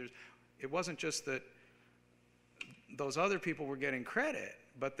organizers, it wasn't just that those other people were getting credit,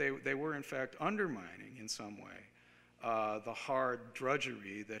 but they were in fact undermining in some way the hard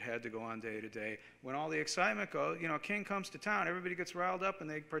drudgery that had to go on day to day. When all the excitement goes, King comes to town, everybody gets riled up and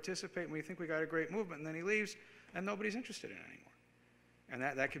they participate, and we think we got a great movement, and then he leaves and nobody's interested in it anymore.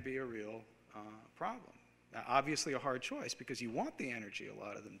 And that could be a real problem. Now, obviously a hard choice because you want the energy, a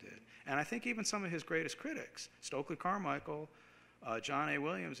lot of them did. And I think even some of his greatest critics, Stokely Carmichael, John A.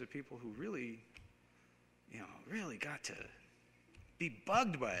 Williams, are people who really, really got to be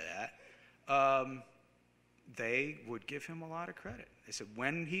bugged by that. They would give him a lot of credit. They said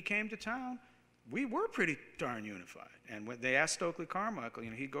when he came to town, we were pretty darn unified. And when they asked Stokely Carmichael,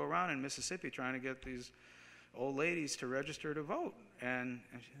 he'd go around in Mississippi trying to get these old ladies to register to vote. And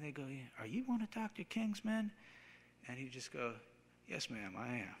they go, "Are you one of Dr. King's men?" And he'd just go, "Yes, ma'am, I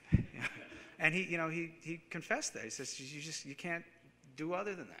am." And he confessed that. He says, you can't do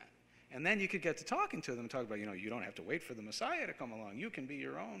other than that. And then you could get to talking to them and talk about, you don't have to wait for the Messiah to come along. You can be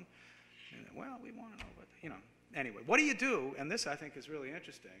your own. And, well, we want to know about that. Anyway, what do you do? And this, I think, is really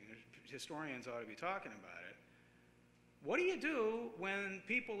interesting. Historians ought to be talking about it. What do you do when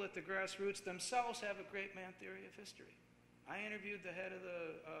people at the grassroots themselves have a great man theory of history? I interviewed the head of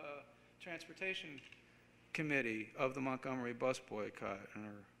the transportation committee of the Montgomery bus boycott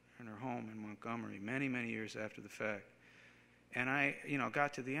in her home in Montgomery many, many years after the fact. And I,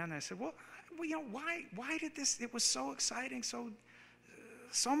 got to the end, and I said, well, why did this, it was so exciting,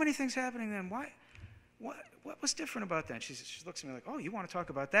 so many things happening then. What was different about that? She looks at me like, oh, you want to talk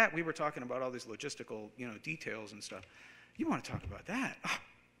about that? We were talking about all these logistical, details and stuff. You want to talk about that? Oh,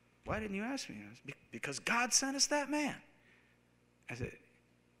 why didn't you ask me? Said, because God sent us that man. I said,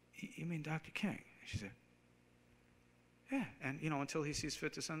 you mean Dr. King? She said, yeah. And until he sees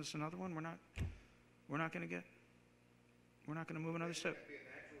fit to send us another one, we're not going to move another step.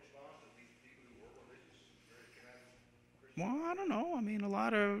 Well, I don't know. I mean, a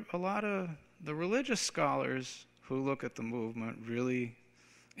lot of the religious scholars who look at the movement really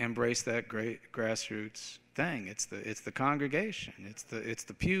embrace that great grassroots thing. It's the congregation. It's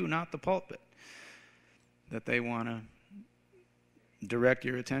the pew, not the pulpit, that they want to direct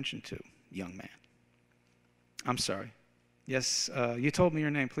your attention to, young man. I'm sorry. Yes, you told me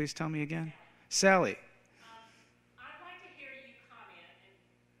your name. Please tell me again. Sally. I'd like to hear you comment, and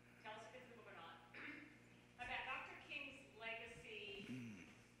tell us if it's a move or not,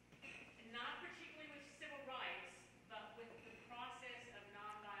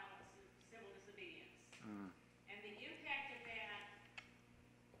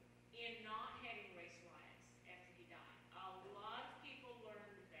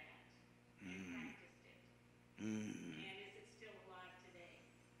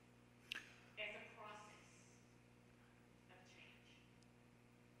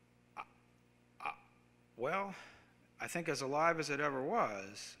 Well, I think as alive as it ever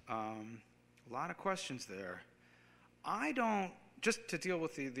was, a lot of questions there. I don't, just to deal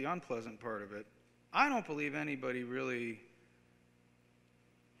with the unpleasant part of it, I don't believe anybody really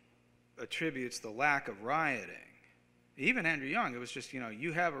attributes the lack of rioting. Even Andrew Young, it was just,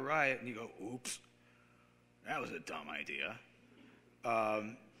 you have a riot and you go, oops, that was a dumb idea.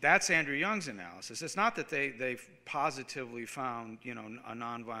 That's Andrew Young's analysis. It's not that they've positively found, a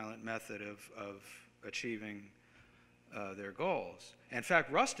nonviolent method of achieving their goals. In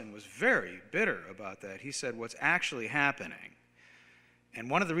fact, Rustin was very bitter about that. He said what's actually happening, and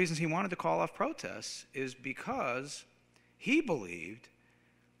one of the reasons he wanted to call off protests is because he believed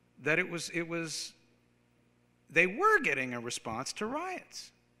that they were getting a response to riots.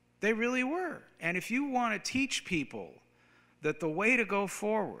 They really were. And if you want to teach people that the way to go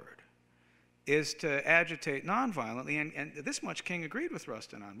forward is to agitate nonviolently, and this much King agreed with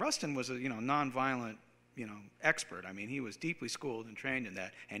Rustin on. Rustin was a nonviolent expert. I mean, he was deeply schooled and trained in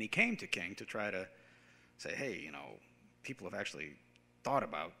that, and he came to King to try to say, hey, people have actually thought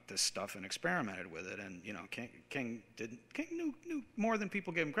about this stuff and experimented with it, and King knew more than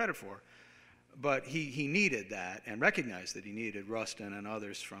people gave him credit for, but he needed that and recognized that he needed Rustin and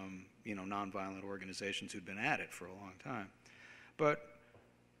others from nonviolent organizations who'd been at it for a long time. But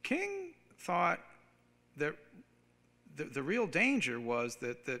King thought that the real danger was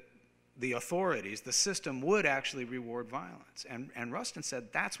that the authorities, the system, would actually reward violence. And Rustin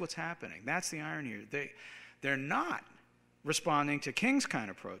said that's what's happening. That's the irony here. They're not responding to King's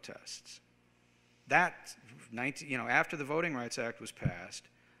kind of protests. After the Voting Rights Act was passed,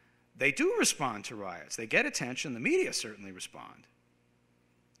 they do respond to riots. They get attention. The media certainly respond.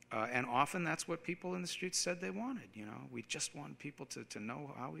 And often that's what people in the streets said they wanted. We just want people to know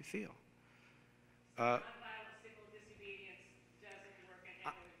how we feel. Nonviolent civil disobedience doesn't work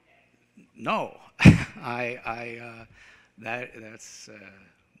in No, that's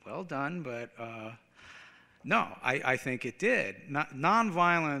well done, but no, I think it did.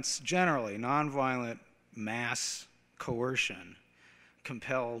 Nonviolence generally, nonviolent mass coercion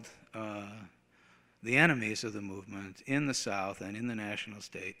compelled the enemies of the movement in the South and in the national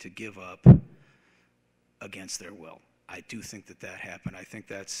state to give up against their will. I do think that happened. I think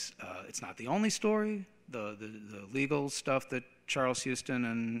that's it's not the only story. The legal stuff that Charles Houston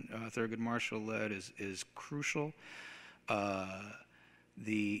and Thurgood Marshall led is crucial.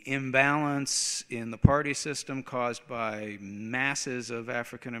 The imbalance in the party system caused by masses of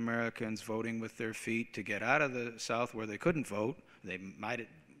African Americans voting with their feet to get out of the South where they couldn't vote.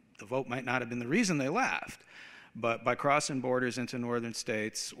 The vote might not have been the reason they left, but by crossing borders into northern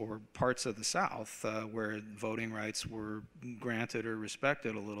states or parts of the South where voting rights were granted or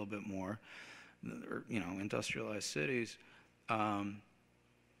respected a little bit more, or, industrialized cities,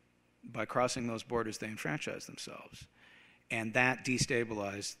 by crossing those borders they enfranchised themselves. And that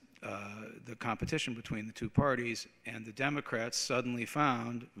destabilized the competition between the two parties, and the Democrats suddenly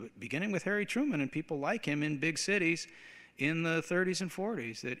found, beginning with Harry Truman and people like him in big cities in the 30s and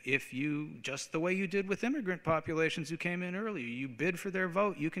 40s, that if you, just the way you did with immigrant populations who came in earlier, you bid for their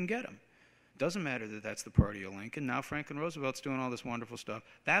vote, you can get them. Doesn't matter that that's the party of Lincoln. Now Franklin Roosevelt's doing all this wonderful stuff.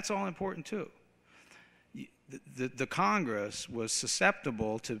 That's all important too. The Congress was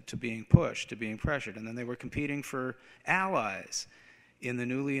susceptible to being pushed, to being pressured, and then they were competing for allies in the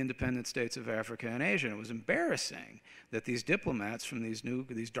newly independent states of Africa and Asia. And it was embarrassing that these diplomats from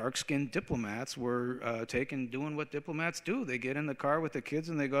these dark-skinned diplomats were doing what diplomats do. They get in the car with the kids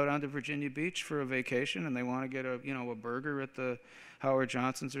and they go down to Virginia Beach for a vacation, and they want to get a burger at the Howard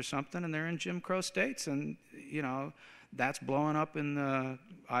Johnson's or something, and they're in Jim Crow states, and that's blowing up in the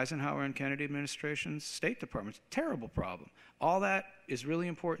Eisenhower and Kennedy administration's State Departments. Terrible problem. All that is really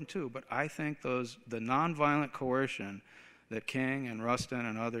important too, but I think the nonviolent coercion that King and Rustin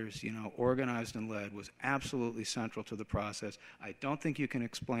and others, organized and led was absolutely central to the process. I don't think you can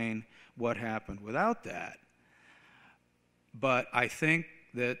explain what happened without that, but I think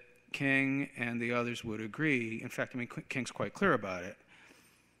that King and the others would agree. In fact, King's quite clear about it.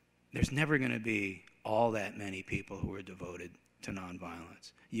 There's never going to be all that many people who are devoted to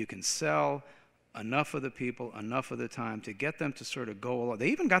nonviolence. You can sell enough of the people, enough of the time to get them to sort of go along. They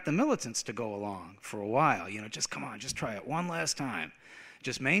even got the militants to go along for a while. Just come on, just try it one last time.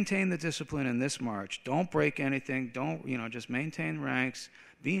 Just maintain the discipline in this march. Don't break anything. Don't, just maintain ranks.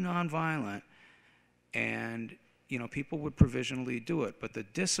 Be nonviolent. And, people would provisionally do it. But the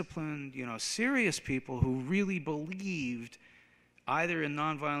disciplined, serious people who really believed either in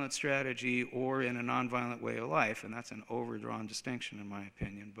nonviolent strategy or in a nonviolent way of life, and that's an overdrawn distinction in my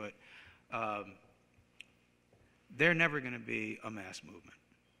opinion, but they're never going to be a mass movement.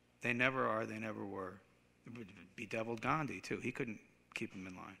 They never are, they never were. bedeviled Gandhi, too. He couldn't keep him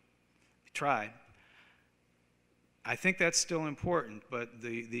in line. He tried. I think that's still important, but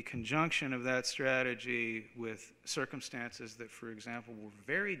the conjunction of that strategy with circumstances that, for example, were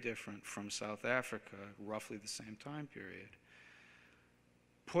very different from South Africa, roughly the same time period,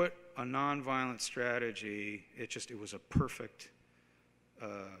 put a nonviolent strategy, it was a perfect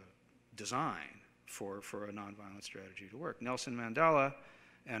design for a nonviolent strategy to work. Nelson Mandela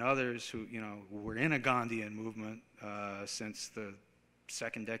and others who were in a Gandhian movement since the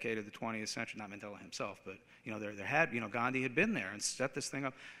second decade of the 20th century, not Mandela himself, but Gandhi had been there and set this thing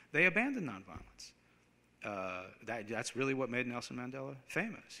up. They abandoned nonviolence. That's really what made Nelson Mandela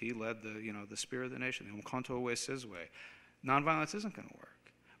famous. He led the spirit of the nation, the Umkhonto we Sizwe. Nonviolence isn't going to work.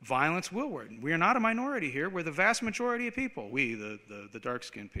 Violence will work. We are not a minority here. We're the vast majority of people. We, the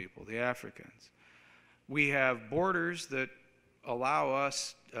dark-skinned people, the Africans. We have borders that allow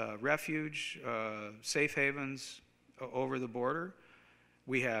us refuge, safe havens over the border.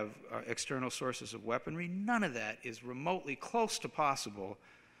 We have external sources of weaponry. None of that is remotely close to possible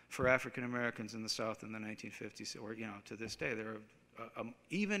for African Americans in the South in the 1950s, or to this day.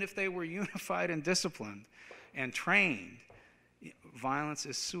 Even if they were unified and disciplined and trained, violence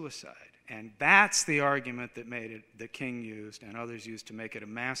is suicide. And that's the argument that King used and others used to make it a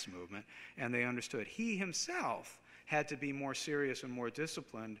mass movement, and they understood. He himself had to be more serious and more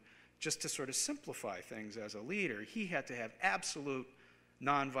disciplined just to sort of simplify things as a leader. He had to have absolute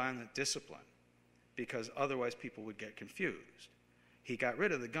nonviolent discipline because otherwise people would get confused. He got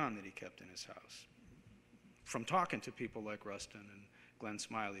rid of the gun that he kept in his house from talking to people like Rustin and Glenn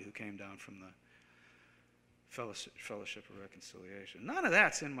Smiley, who came down from the Fellowship of Reconciliation. None of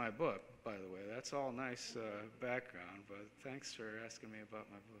that's in my book, by the way. That's all nice background, but thanks for asking me about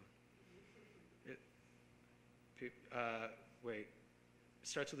my book. Wait, it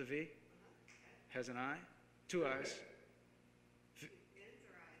starts with a V? Has an I? Two I's?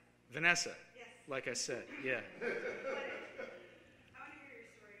 Vanessa. Yes. Like I said, yeah. I want to hear your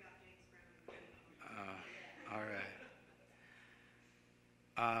story about James Brown. All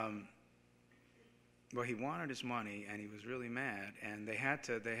right. Well, he wanted his money, and he was really mad, and they had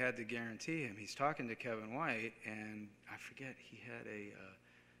to guarantee him. He's talking to Kevin White, and I forget,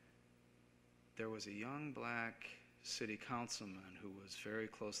 there was a young black city councilman who was very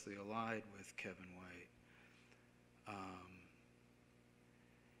closely allied with Kevin White.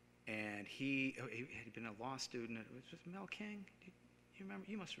 And he had been a law student. It was just Mel King. You remember?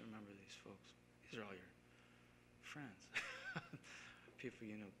 You must remember these folks. These are all your friends. People,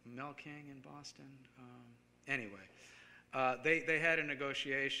 Mel King in Boston. Anyway, they had a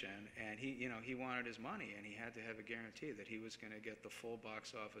negotiation, and he wanted his money, and he had to have a guarantee that he was going to get the full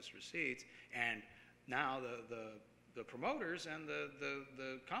box office receipts. And now the promoters and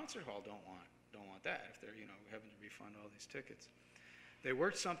the concert hall don't want that if they're having to refund all these tickets. They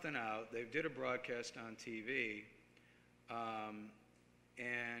worked something out. They did a broadcast on TV,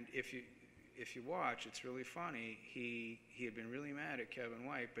 and if you watch, it's really funny. He had been really mad at Kevin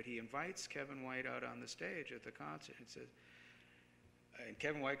White, but he invites Kevin White out on the stage at the concert and says, and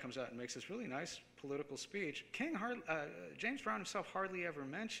Kevin White comes out and makes this really nice political speech. James Brown himself hardly ever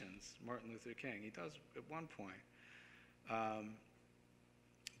mentions Martin Luther King. He does at one point,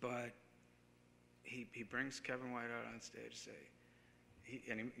 but he brings Kevin White out on stage to say.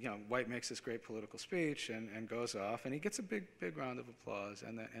 White makes this great political speech and goes off, and he gets a big round of applause.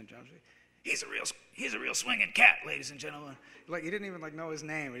 And John's like, he's a real swinging cat, ladies and gentlemen. Like he didn't even know his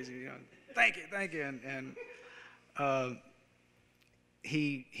name. He's thank you. And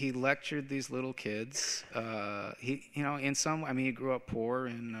he lectured these little kids. He grew up poor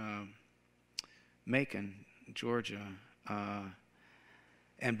in Macon, Georgia.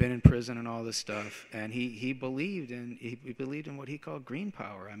 And been in prison and all this stuff, and he believed in what he called green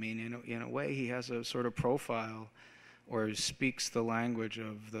power. I mean, in a way, he has a sort of profile, or speaks the language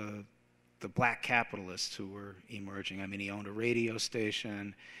of the black capitalists who were emerging. I mean, he owned a radio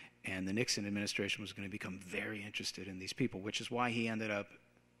station, and the Nixon administration was going to become very interested in these people, which is why he ended up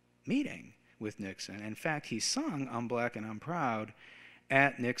meeting with Nixon. In fact, he sung "I'm Black and I'm Proud"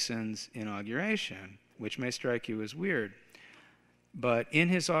 at Nixon's inauguration, which may strike you as weird. But in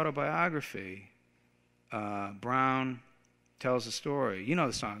his autobiography, Brown tells a story. You know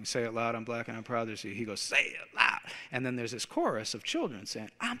the song, "Say It Loud, I'm Black and I'm Proud." He goes, "Say it loud." And then there's this chorus of children saying,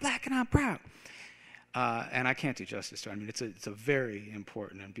 "I'm black and I'm proud." And I can't do justice to it. I mean, it's a very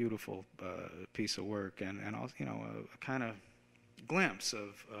important and beautiful piece of work, and also, a kind of glimpse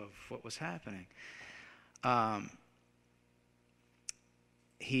of what was happening.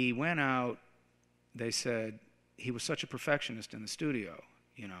 He went out, they said, he was such a perfectionist in the studio,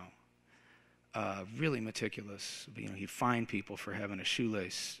 really meticulous. He'd fine people for having a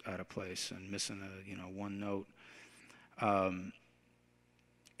shoelace out of place and missing one note.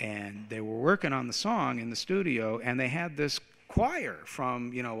 And they were working on the song in the studio, and they had this choir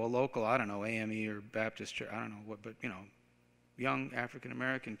from a local, I don't know, AME or Baptist church, I don't know what, but young African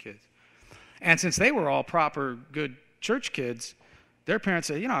American kids. And since they were all proper good church kids, their parents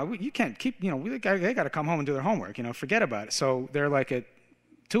said, you can't keep, they got to come home and do their homework, forget about it. So they're like at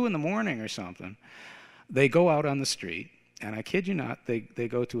 2 a.m. or something, they go out on the street, and I kid you not, they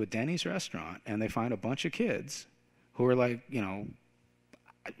go to a Denny's restaurant, and they find a bunch of kids who are like,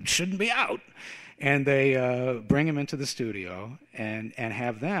 shouldn't be out. And they bring them into the studio and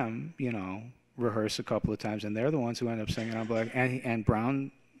have them, rehearse a couple of times, and they're the ones who end up singing on Black. And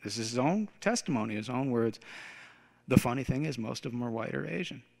Brown, this is his own testimony, his own words. The funny thing is, most of them are white or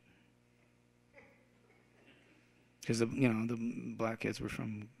Asian, because the black kids were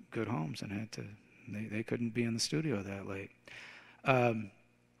from good homes and they couldn't be in the studio that late.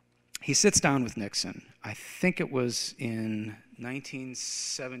 He sits down with Nixon. I think it was in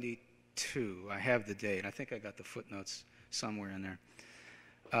 1972. I have the date. I think I got the footnotes somewhere in there.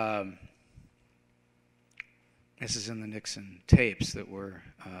 This is in the Nixon tapes that were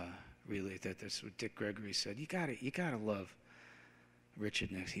relayed. That's what Dick Gregory said. You gotta love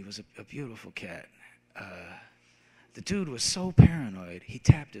Richard Nixon. He was a beautiful cat. The dude was so paranoid, he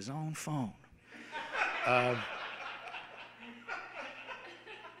tapped his own phone.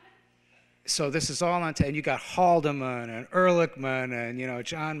 So this is all on tape. And you got Haldeman and Ehrlichman and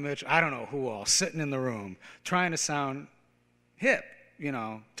John Mitchell, I don't know who all, sitting in the room trying to sound hip,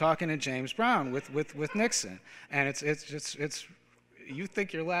 talking to James Brown with Nixon. And it's you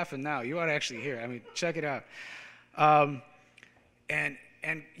think you're laughing now. You ought to actually hear it. I mean, check it out. And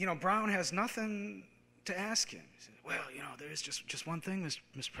Brown has nothing to ask him. He said, well, there is just one thing,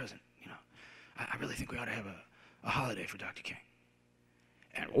 Mr. President. I really think we ought to have a holiday for Dr. King.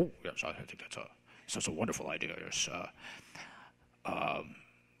 And, oh, yes, I think that's a wonderful idea, yes. But I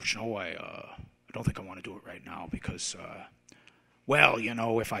don't think I want to do it right now because,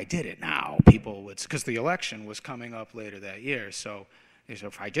 if I did it now, people would, because the election was coming up later that year, so he said,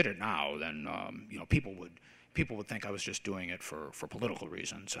 if I did it now, then, people would think I was just doing it for political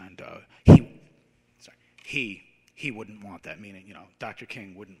reasons, and he wouldn't want that, meaning, Dr.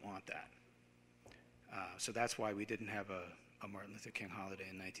 King wouldn't want that. So that's why we didn't have a Martin Luther King holiday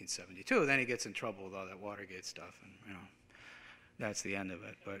in 1972. Then he gets in trouble with all that Watergate stuff, and that's the end of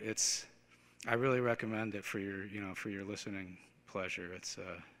it. But I really recommend it for your listening pleasure. It's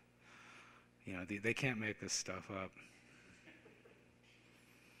they can't make this stuff up. And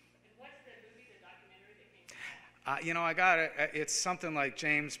what's the movie, the documentary that came out? I got it. It's something like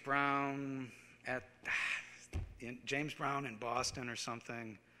James Brown in Boston or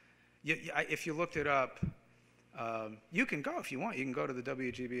something. If you looked it up. You can go if you want. You can go to the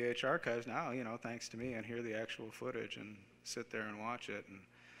WGBH archives now, thanks to me, and hear the actual footage and sit there and watch it.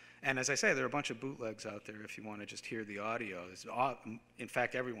 And as I say, there are a bunch of bootlegs out there if you want to just hear the audio. In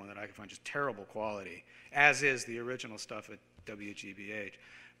fact, everyone that I can find, just terrible quality, as is the original stuff at WGBH.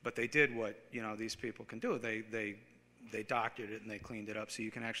 But they did what these people can do. They doctored it and they cleaned it up so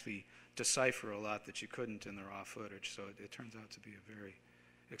you can actually decipher a lot that you couldn't in the raw footage. So it turns out to be a very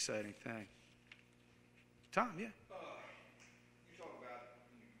exciting thing. Tom, yeah. You talk about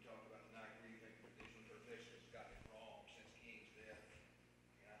the night where you think the traditional interpretation has gotten it wrong since King's death.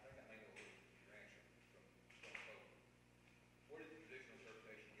 And I think I may know your answer from Stone Cold. Where did the traditional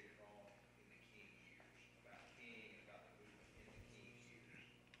interpretation get it wrong in the King years? About King and about the movement in the King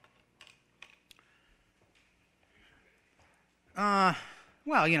years?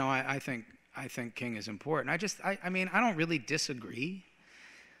 I think King is important. I mean, I don't really disagree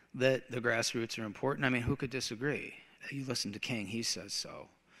that the grassroots are important. I mean, who could disagree? You listen to King, he says so.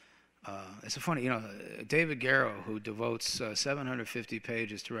 It's a funny, David Garrow, who devotes 750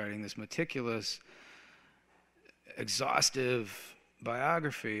 pages to writing this meticulous, exhaustive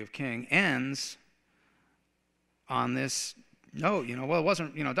biography of King, ends on this note. It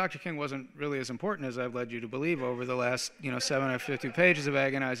wasn't, Dr. King wasn't really as important as I've led you to believe over the last, 750 pages of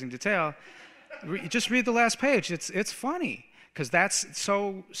agonizing detail. Just read the last page. It's funny. Because that's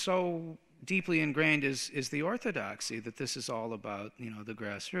so deeply ingrained is the orthodoxy that this is all about, the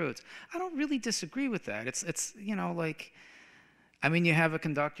grassroots. I don't really disagree with that. It's you have a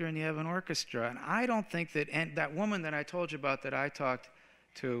conductor and you have an orchestra, and I don't think that woman that I told you about that I talked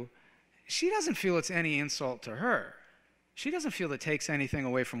to, she doesn't feel it's any insult to her. She doesn't feel it takes anything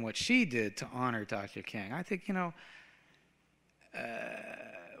away from what she did to honor Dr. King. I think,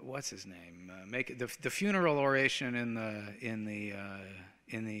 what's his name? Make the funeral oration in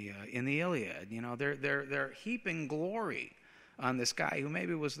in the Iliad. You know, they're heaping glory on this guy who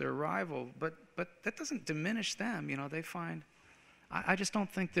maybe was their rival, but that doesn't diminish them. You know, they find. I just don't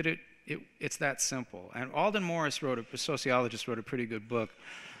think that it's that simple. And Alden Morris a sociologist, wrote a pretty good book.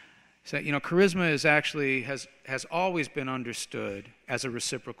 Said, you know, charisma is actually has always been understood as a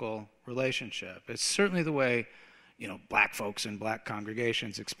reciprocal relationship. It's certainly the way, you know, black folks in black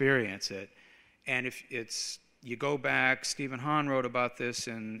congregations experience it. And if you go back, Stephen Hahn wrote about this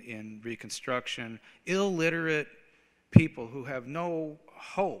in Reconstruction, illiterate people who have no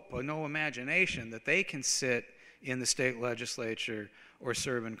hope or no imagination that they can sit in the state legislature or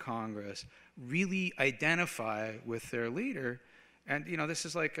serve in Congress really identify with their leader. And, you know, this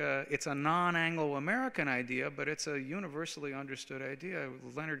is like it's a non-Anglo-American idea, but it's a universally understood idea.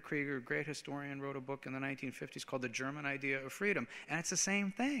 Leonard Krieger, a great historian, wrote a book in the 1950s called The German Idea of Freedom. And it's the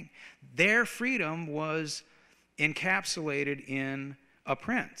same thing. Their freedom was encapsulated in a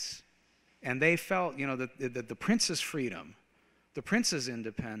prince. And they felt, you know, that the prince's freedom, the prince's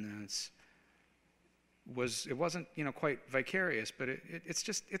independence, it wasn't, you know, quite vicarious, but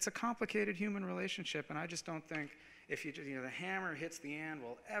it's a complicated human relationship. And I just don't think, if you know, the hammer hits the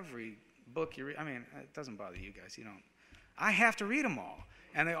anvil, every book you read, I mean, it doesn't bother you guys, you don't. I have to read them all,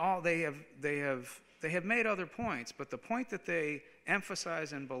 and they have made other points, but the point that they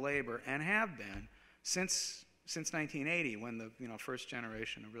emphasize and belabor and have been since 1980, when the, you know, first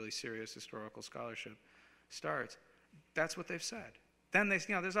generation of really serious historical scholarship starts, that's what they've said. Then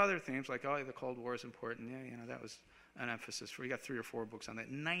you know, there's other themes like, oh, the Cold War is important. Yeah, you know, that was an emphasis. We got 3 or 4 books on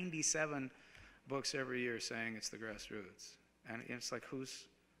that. 97 books every year saying it's the grassroots, and it's like,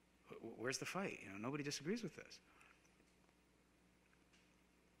 where's the fight? You know, nobody disagrees with this.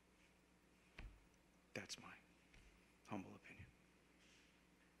 That's my humble opinion.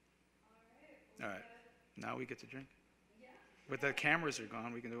 All right, now we get to drink. Yeah. But the cameras are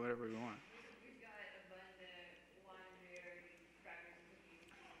gone. We can do whatever we want. We've got abundant wine, beer, crackers, and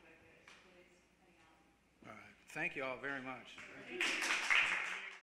cookies. Please hang out. All right. Thank you all very much.